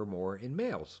seems to occur more in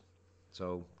males.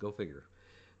 So go figure.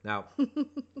 Now,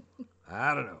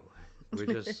 I don't know.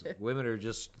 Women are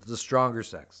just the stronger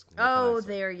sex. Oh,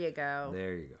 there you go.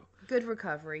 There you go. Good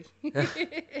recovery.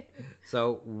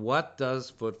 So what does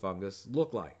foot fungus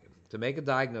look like? To make a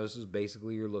diagnosis,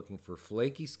 basically you're looking for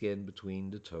flaky skin between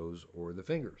the toes or the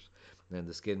fingers. And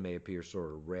the skin may appear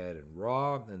sort of red and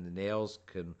raw, and the nails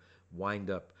can wind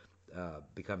up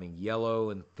becoming yellow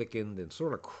and thickened and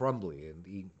sort of crumbly,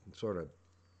 and sort of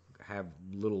have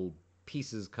little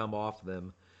pieces come off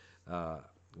them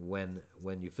when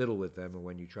you fiddle with them, or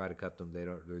when you try to cut them.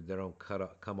 They don't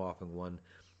come off in one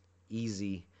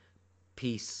easy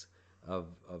piece of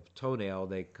toenail.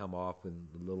 They come off in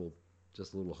little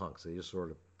hunks. They just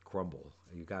sort of crumble.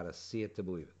 You got to see it to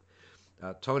believe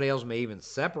it. Toenails may even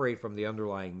separate from the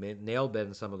underlying nail bed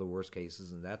in some of the worst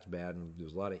cases, and that's bad. And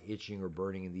there's a lot of itching or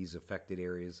burning in these affected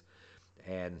areas,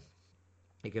 and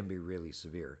it can be really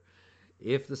severe.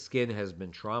 If the skin has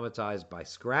been traumatized by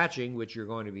scratching, which you're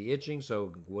going to be itching,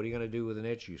 so what are you going to do with an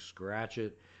itch? You scratch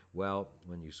it. Well,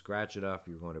 when you scratch it up,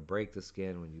 you're going to break the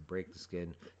skin. When you break the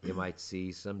skin, you might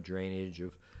see some drainage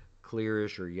of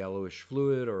clearish or yellowish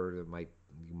fluid, or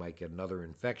you might get another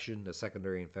infection, a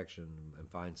secondary infection, and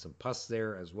find some pus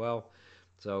there as well.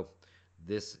 So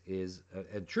this is,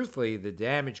 and truthfully, the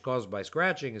damage caused by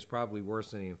scratching is probably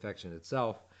worse than the infection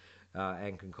itself,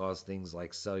 and can cause things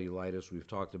like cellulitis. We've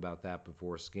talked about that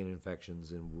before, skin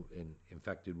infections and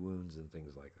infected wounds and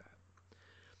things like that.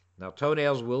 Now,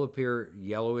 toenails will appear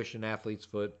yellowish in athlete's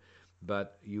foot,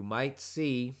 but you might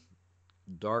see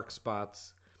dark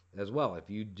spots as well. If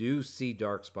you do see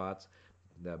dark spots,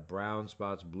 the brown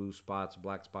spots, blue spots,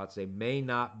 black spots, they may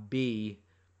not be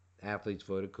athlete's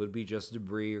foot. It could be just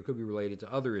debris, or it could be related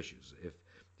to other issues. If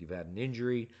you've had an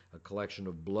injury, a collection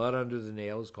of blood under the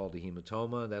nail is called a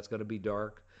hematoma. That's going to be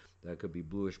dark. That could be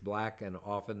bluish black, and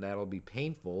often that'll be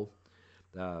painful,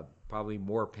 probably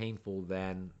more painful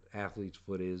than athlete's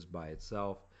foot is by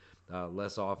itself.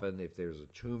 Less often if there's a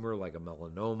tumor like a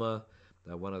melanoma,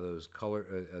 one of those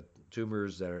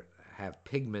tumors that have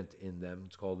pigment in them.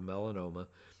 It's called melanoma.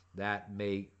 That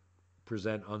may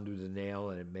present under the nail,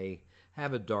 and it may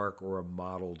have a dark or a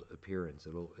mottled appearance.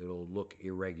 It'll look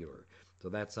irregular. So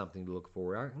that's something to look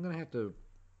for. I'm going to have to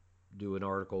do an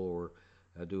article or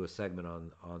do a segment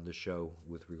on the show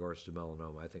with regards to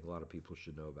melanoma. I think a lot of people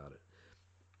should know about it.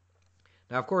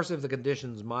 Now, of course, if the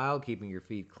condition's mild, keeping your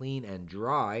feet clean and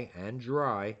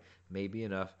dry may be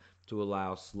enough to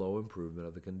allow slow improvement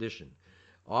of the condition.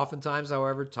 Oftentimes,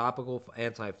 however, topical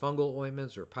antifungal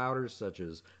ointments or powders such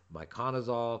as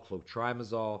miconazole,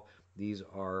 clotrimazole, these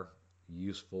are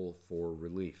useful for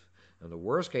relief. In the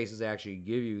worst cases, they actually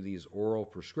give you these oral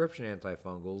prescription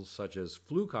antifungals such as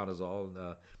fluconazole,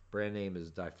 the brand name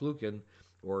is diflucan,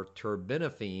 or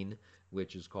terbinafine,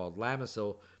 which is called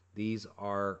Lamisil. These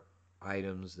are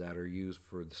items that are used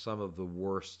for some of the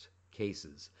worst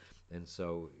cases. And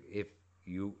so if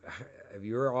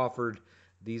you're offered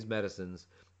these medicines,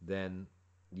 then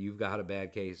you've got a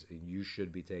bad case and you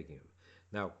should be taking them.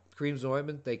 Now, creams and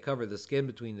ointment, they cover the skin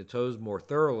between the toes more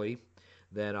thoroughly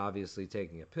than obviously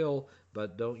taking a pill,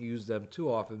 but don't use them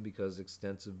too often because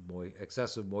excessive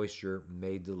moisture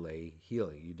may delay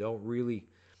healing. You don't really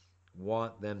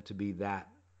want them to be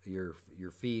your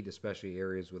feet, especially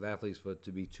areas with athlete's foot,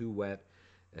 to be too wet,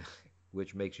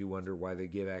 which makes you wonder why they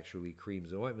give actually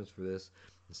creams and ointments for this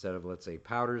instead of, let's say,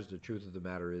 powders. The truth of the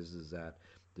matter is that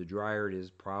The drier it is,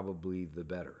 probably the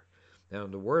better. Now,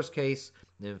 in the worst case,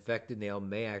 the infected nail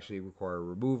may actually require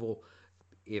removal.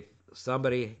 If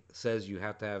somebody says you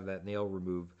have to have that nail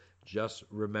removed, just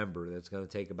remember that it's going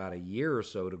to take about a year or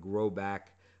so to grow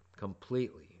back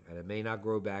completely. And it may not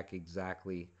grow back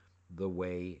exactly the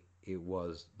way it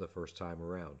was the first time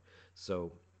around.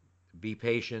 So be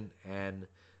patient and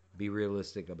be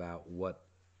realistic about what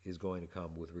is going to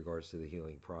come with regards to the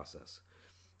healing process.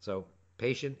 So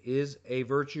patient is a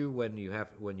virtue when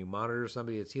you monitor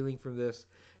somebody that's healing from this.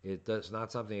 It's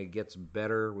not something that gets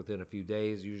better within a few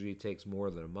days. Usually it takes more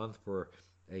than a month for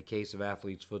a case of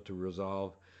athlete's foot to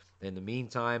resolve. In the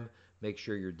meantime, make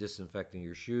sure you're disinfecting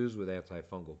your shoes with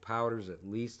antifungal powders at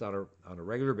least on a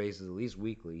regular basis, at least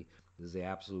weekly, is the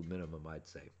absolute minimum, I'd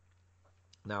say.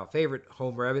 Now, a favorite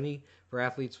home remedy for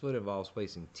athlete's foot involves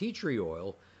placing tea tree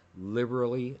oil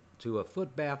liberally to a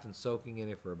foot bath and soaking in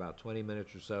it for about 20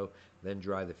 minutes or so, then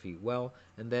dry the feet well,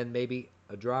 and then maybe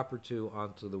a drop or two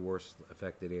onto the worst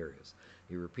affected areas.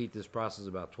 You repeat this process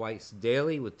about twice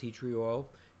daily with tea tree oil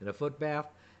in a foot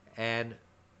bath, and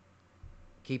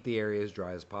keep the area as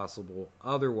dry as possible.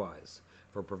 Otherwise,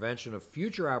 for prevention of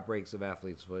future outbreaks of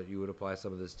athlete's foot, you would apply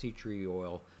some of this tea tree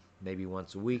oil maybe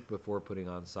once a week before putting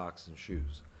on socks and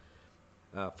shoes.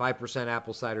 5%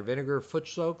 apple cider vinegar foot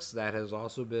soaks, that has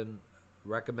also been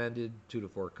recommended. 2 to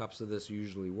 4 cups of this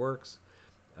usually works.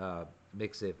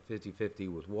 Mix it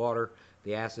 50-50 with water.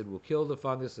 The acid will kill the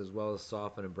fungus as well as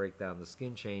soften and break down the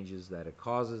skin changes that it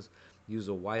causes. Use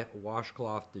a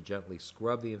washcloth to gently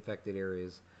scrub the infected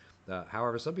areas.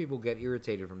 However, some people get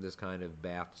irritated from this kind of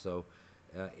bath, so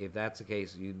if that's the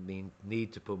case, you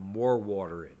need to put more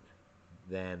water in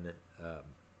than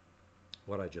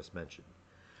what I just mentioned.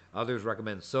 Others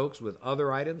recommend soaks with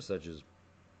other items such as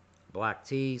black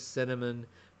tea, cinnamon,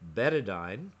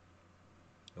 betadine,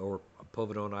 or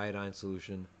povidone iodine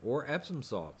solution, or Epsom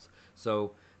salts.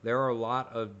 So there are a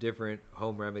lot of different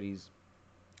home remedies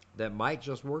that might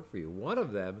just work for you. One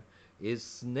of them is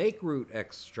snake root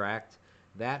extract.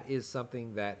 That is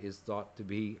something that is thought to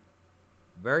be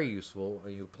very useful.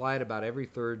 You apply it about every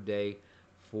third day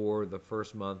for the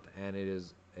first month, and it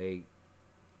is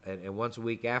and once a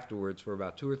week afterwards for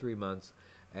about 2 or 3 months,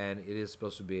 and it is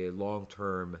supposed to be a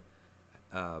long-term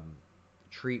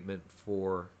treatment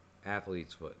for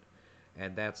athlete's foot,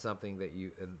 and that's something that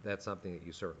you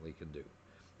certainly can do.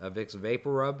 Vicks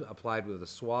Vapor Rub applied with a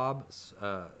swab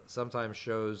sometimes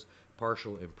shows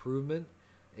partial improvement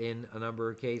in a number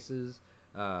of cases.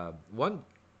 I'm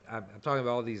talking about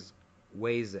all these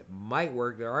ways that might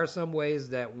work. There are some ways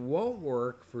that won't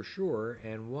work for sure,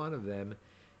 and one of them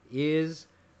is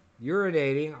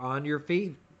urinating on your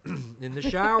feet in the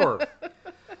shower.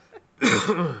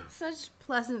 Such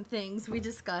pleasant things we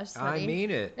discussed, honey. I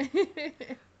mean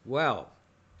it. Well,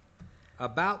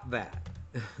 about that.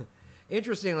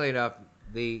 Interestingly enough,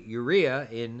 the urea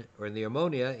the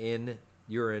ammonia in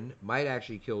urine might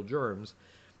actually kill germs,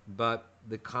 but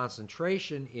the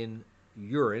concentration in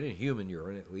urine, in human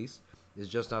urine at least, is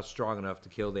just not strong enough to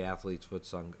kill the athlete's foot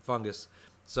fungus.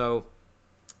 So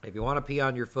if you want to pee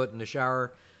on your foot in the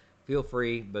shower, feel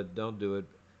free, but don't do it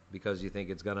because you think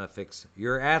it's going to fix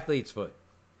your athlete's foot.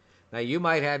 Now, you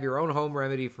might have your own home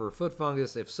remedy for foot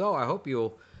fungus. If so, I hope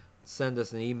you'll send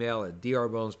us an email at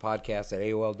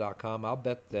drbonespodcast@aol.com. I'll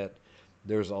bet that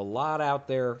there's a lot out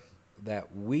there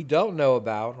that we don't know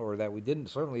about, or that we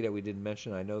didn't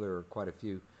mention. I know there are quite a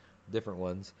few different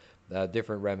ones,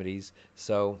 different remedies.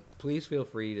 So please feel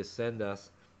free to send us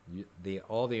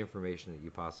all the information that you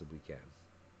possibly can.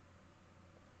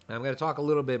 Now, I'm going to talk a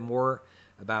little bit more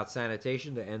about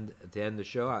sanitation to end the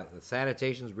show.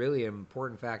 Sanitation is really an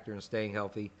important factor in staying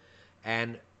healthy,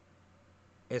 and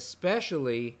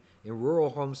especially in rural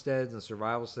homesteads and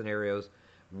survival scenarios,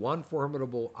 one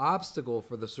formidable obstacle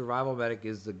for the survival medic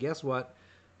is guess what?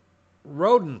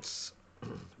 Rodents,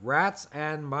 rats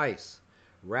and mice.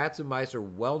 Rats and mice are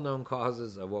well-known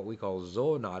causes of what we call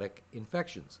zoonotic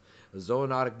infections. A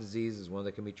zoonotic disease is one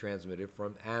that can be transmitted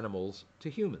from animals to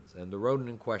humans. And the rodent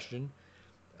in question,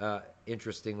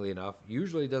 interestingly enough,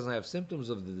 usually doesn't have symptoms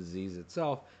of the disease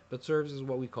itself, but serves as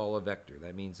what we call a vector.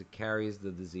 That means it carries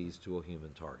the disease to a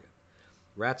human target.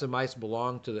 Rats and mice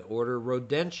belong to the order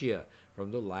Rodentia,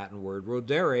 from the Latin word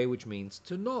rodere, which means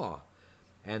to gnaw.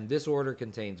 And this order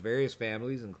contains various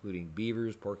families, including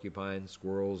beavers, porcupines,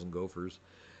 squirrels, and gophers,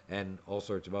 and all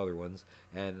sorts of other ones.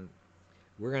 And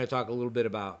we're going to talk a little bit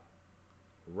about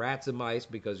rats and mice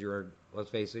because let's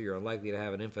face it, you're unlikely to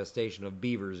have an infestation of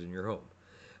beavers in your home.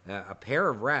 A pair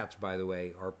of rats, by the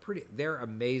way, they're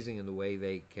amazing in the way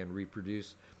they can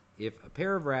reproduce. If a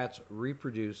pair of rats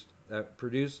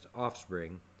produced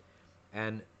offspring,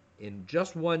 and in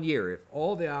just 1 year, if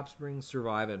all the offspring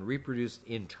survive and reproduce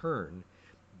in turn,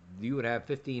 you would have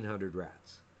 1,500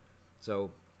 rats.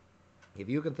 So if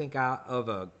you can think out of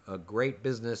a great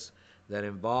business that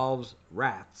involves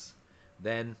rats,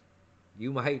 then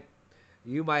you might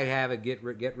have a get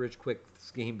rich quick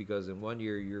scheme, because in 1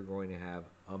 year you're going to have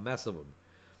a mess of them.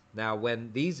 Now,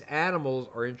 when these animals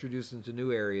are introduced into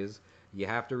new areas, you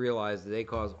have to realize that they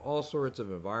cause all sorts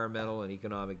of environmental and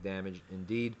economic damage.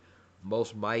 Indeed,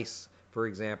 most mice, for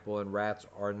example, and rats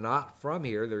are not from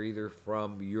here. They're either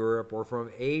from Europe or from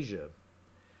Asia.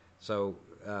 So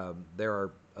there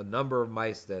are a number of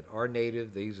mice that are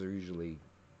native. These are usually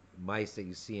mice that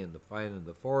you find in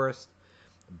the forest.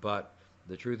 But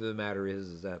the truth of the matter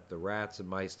is that the rats and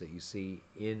mice that you see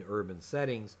in urban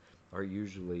settings are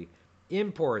usually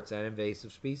imports and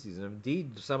invasive species, and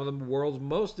indeed some of the world's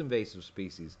most invasive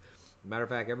species. As a matter of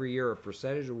fact, every year a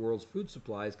percentage of the world's food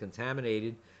supply is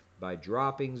contaminated by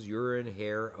droppings, urine,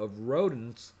 hair of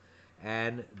rodents,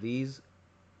 and these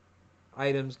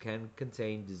items can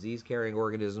contain disease-carrying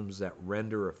organisms that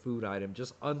render a food item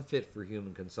just unfit for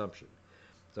human consumption.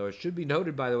 So it should be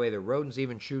noted, by the way, that rodents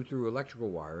even chew through electrical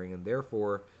wiring and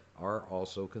therefore are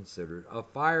also considered a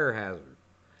fire hazard.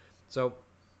 So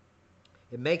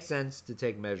it makes sense to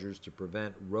take measures to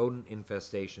prevent rodent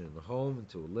infestation in the home and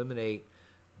to eliminate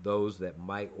those that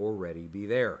might already be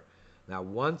there. Now,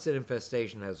 once an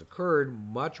infestation has occurred,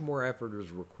 much more effort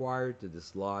is required to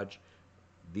dislodge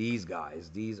these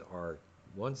guys.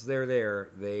 Once they're there,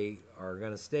 they are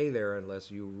going to stay there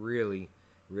unless you really,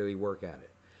 really work at it.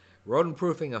 Rodent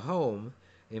proofing a home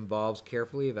involves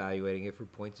carefully evaluating it for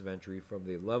points of entry from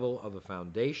the level of the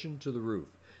foundation to the roof.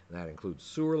 And that includes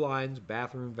sewer lines,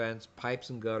 bathroom vents,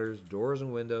 pipes and gutters, doors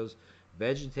and windows,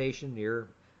 vegetation near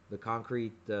the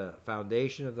concrete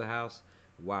foundation of the house.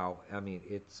 Wow, I mean,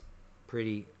 it's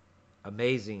pretty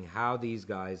amazing how these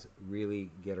guys really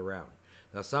get around.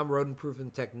 Now, some rodent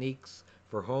proofing techniques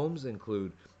for homes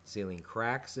include sealing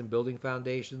cracks in building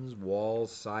foundations,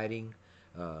 walls, siding,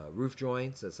 roof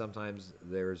joints. Sometimes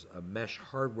there's a mesh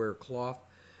hardware cloth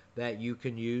that you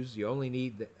can use. You only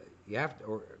need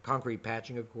or concrete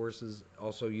patching, of course, is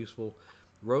also useful.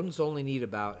 Rodents only need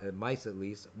about, mice at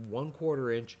least,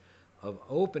 1/4 inch of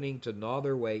opening to gnaw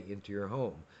their way into your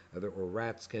home. Or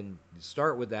rats can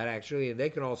start with that, actually, and they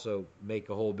can also make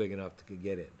a hole big enough to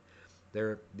get in. There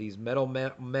are these metal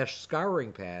mesh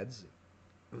scouring pads,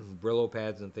 Brillo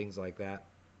pads and things like that,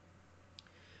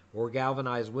 or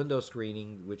galvanized window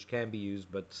screening, which can be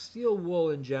used. But steel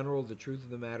wool in general, the truth of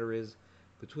the matter is,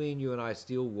 between you and I,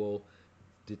 steel wool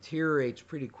deteriorates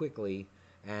pretty quickly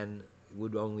and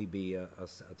would only be a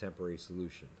temporary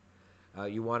solution.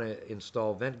 You want to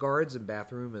install vent guards in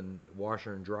bathroom and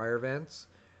washer and dryer vents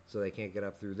so they can't get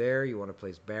up through there. You want to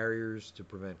place barriers to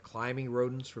prevent climbing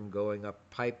rodents from going up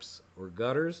pipes or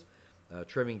gutters.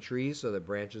 Trimming trees so that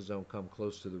branches don't come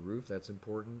close to the roof. That's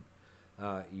important.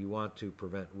 You want to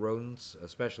prevent rodents,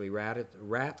 especially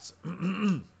rats,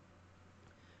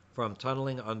 from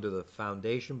tunneling under the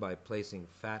foundation by placing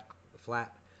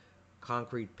flat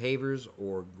concrete pavers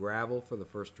or gravel for the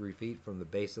first 3 feet from the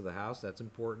base of the house. That's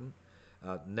important.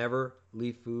 Never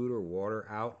leave food or water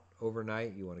out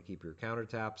overnight. You want to keep your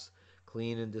countertops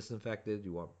clean and disinfected.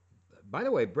 By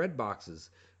the way, bread boxes,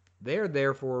 they're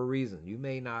there for a reason.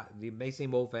 It may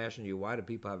seem old-fashioned to you. Why do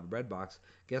people have a bread box?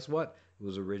 Guess what? It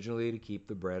was originally to keep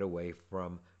the bread away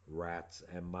from rats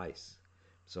and mice.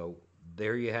 So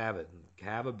there you have it.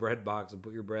 Have a bread box and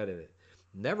put your bread in it.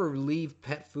 Never leave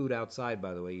pet food outside,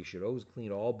 by the way. You should always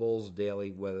clean all bowls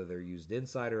daily, whether they're used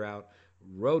inside or out.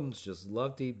 Rodents just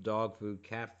love to eat dog food,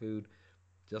 cat food,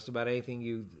 just about anything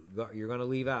you're going to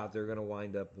leave out, they're going to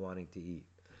wind up wanting to eat,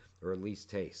 or at least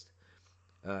taste.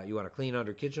 You want to clean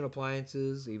under kitchen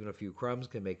appliances. Even a few crumbs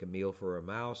can make a meal for a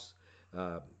mouse.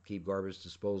 Keep garbage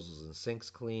disposals and sinks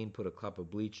clean. Put a cup of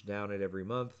bleach down it every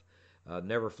month.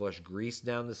 Never flush grease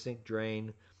down the sink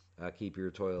drain. Keep your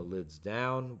toilet lids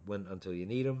down until you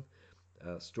need them.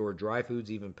 Store dry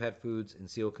foods, even pet foods, in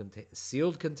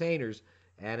sealed containers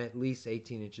and at least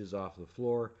 18 inches off the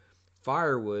floor.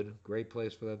 Firewood, great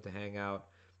place for them to hang out.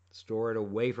 Store it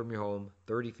away from your home,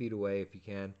 30 feet away if you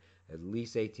can, at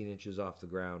least 18 inches off the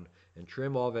ground. And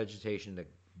trim all vegetation that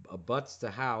abuts the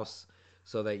house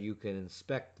so that you can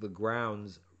inspect the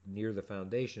grounds near the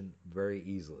foundation very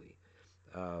easily.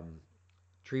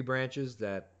 Tree branches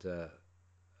that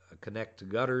connect to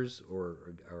gutters or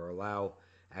allow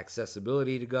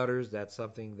accessibility to gutters, that's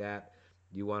something that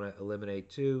you want to eliminate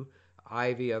too.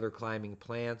 Ivy, other climbing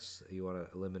plants, you want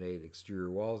to eliminate exterior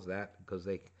walls, because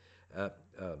they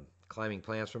climbing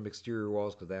plants from exterior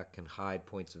walls, because that can hide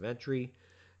points of entry.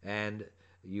 And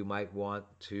you might want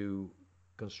to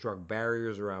construct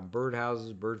barriers around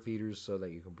birdhouses, bird feeders, so that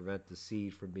you can prevent the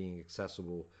seed from being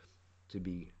accessible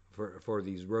for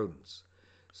these rodents.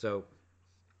 So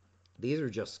these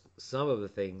are just some of the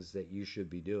things that you should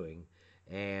be doing,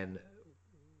 and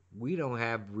we don't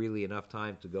have really enough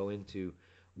time to go into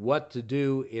what to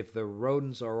do if the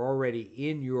rodents are already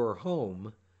in your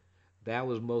home. That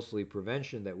was mostly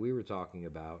prevention that we were talking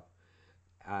about,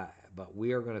 but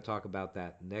we are going to talk about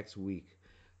that next week,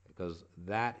 because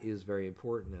that is very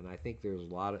important, and I think there's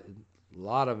a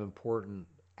lot of important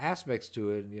aspects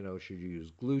to it. You know, should you use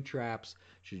glue traps?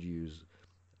 Should you use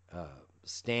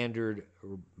standard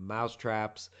mouse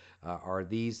traps? Are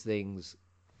these things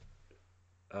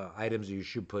items you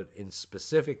should put in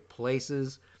specific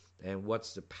places? And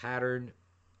what's the pattern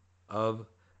of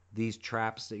these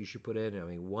traps that you should put in? I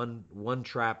mean, one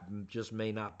trap just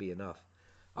may not be enough.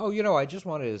 Oh, I just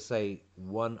wanted to say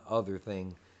one other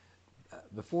thing.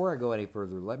 Before I go any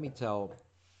further, let me tell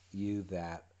you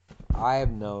that I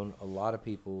have known a lot of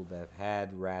people that have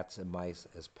had rats and mice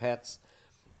as pets,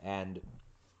 and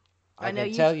I know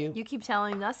can tell you, you keep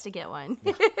telling us to get one.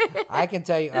 I can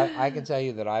tell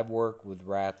you that I've worked with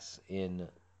rats in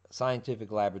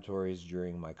scientific laboratories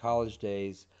during my college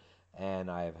days, and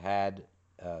I've had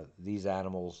these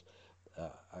animals.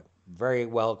 I'm very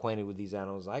well acquainted with these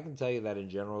animals. I can tell you that in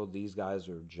general, these guys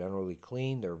are generally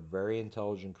clean. They're very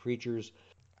intelligent creatures.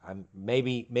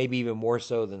 Maybe even more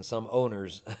so than some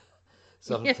owners.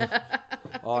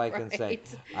 All I can say.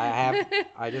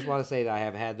 I just want to say that I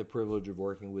have had the privilege of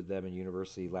working with them in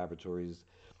university laboratories,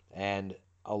 and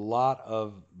a lot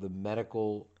of the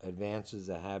medical advances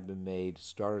that have been made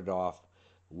started off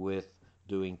with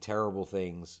doing terrible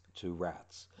things to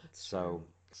rats. So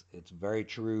it's very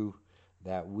true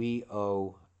that we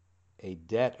owe a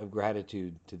debt of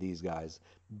gratitude to these guys,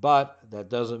 but that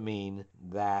doesn't mean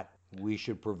that we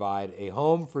should provide a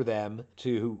home for them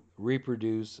to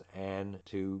reproduce and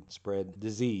to spread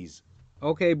disease.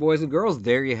 Okay, boys and girls,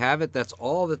 there you have it. That's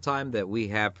all the time that we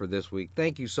have for this week.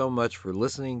 Thank you so much for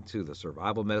listening to the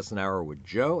Survival Medicine Hour with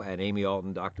Joe and Amy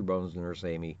Alton, Dr. Bones, and Nurse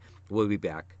Amy. We'll be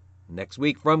back next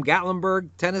week from Gatlinburg,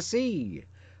 Tennessee.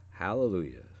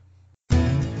 Hallelujah.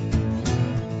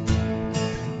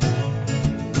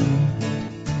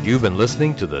 You've been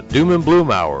listening to the Doom and Bloom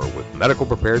Hour with medical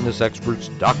preparedness experts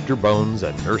Dr. Bones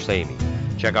and Nurse Amy.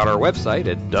 Check out our website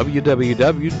at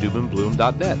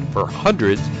www.doomandbloom.net for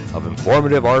hundreds of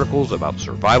informative articles about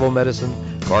survival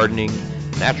medicine, gardening,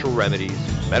 natural remedies,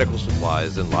 medical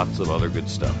supplies, and lots of other good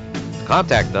stuff. To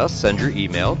contact us, send your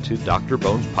email to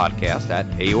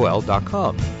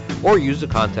drbonespodcast@aol.com or use the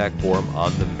contact form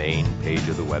on the main page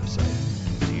of the website.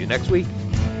 See you next week.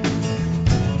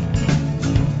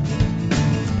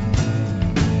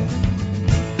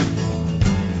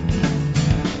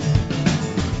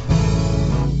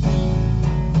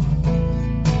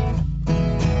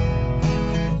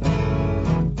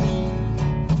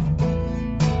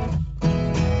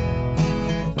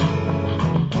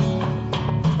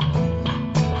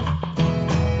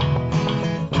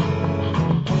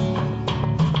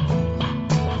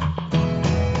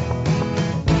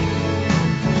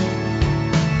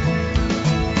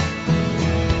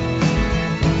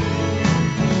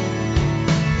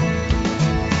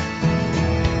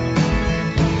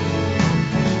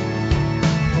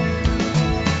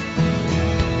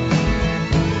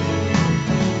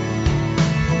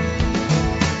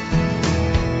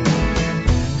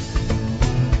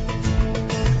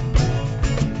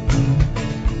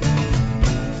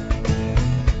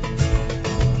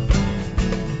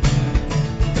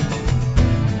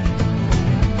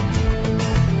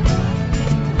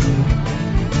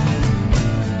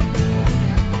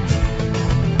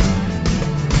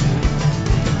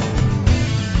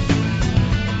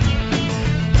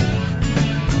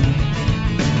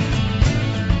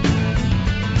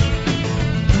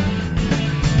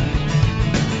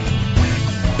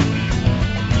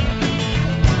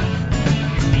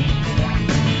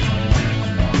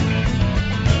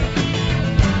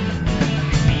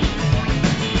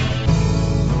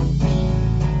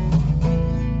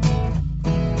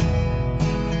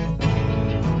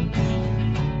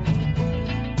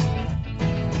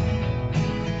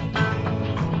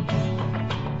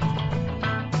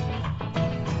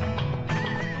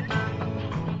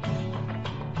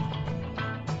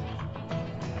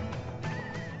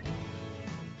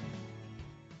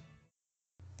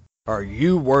 Are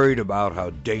you worried about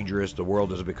how dangerous the world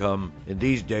has become? In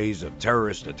these days of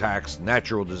terrorist attacks,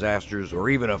 natural disasters, or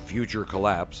even a future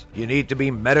collapse, you need to be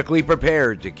medically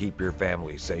prepared to keep your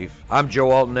family safe. I'm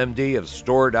Joe Alton, MD of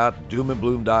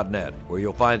store.doomandbloom.net, where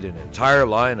you'll find an entire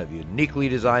line of uniquely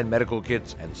designed medical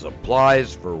kits and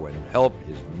supplies for when help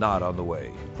is not on the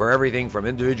way. For everything from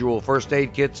individual first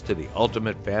aid kits to the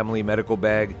ultimate family medical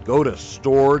bag, go to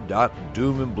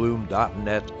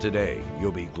store.doomandbloom.net today.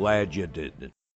 You'll be glad you did.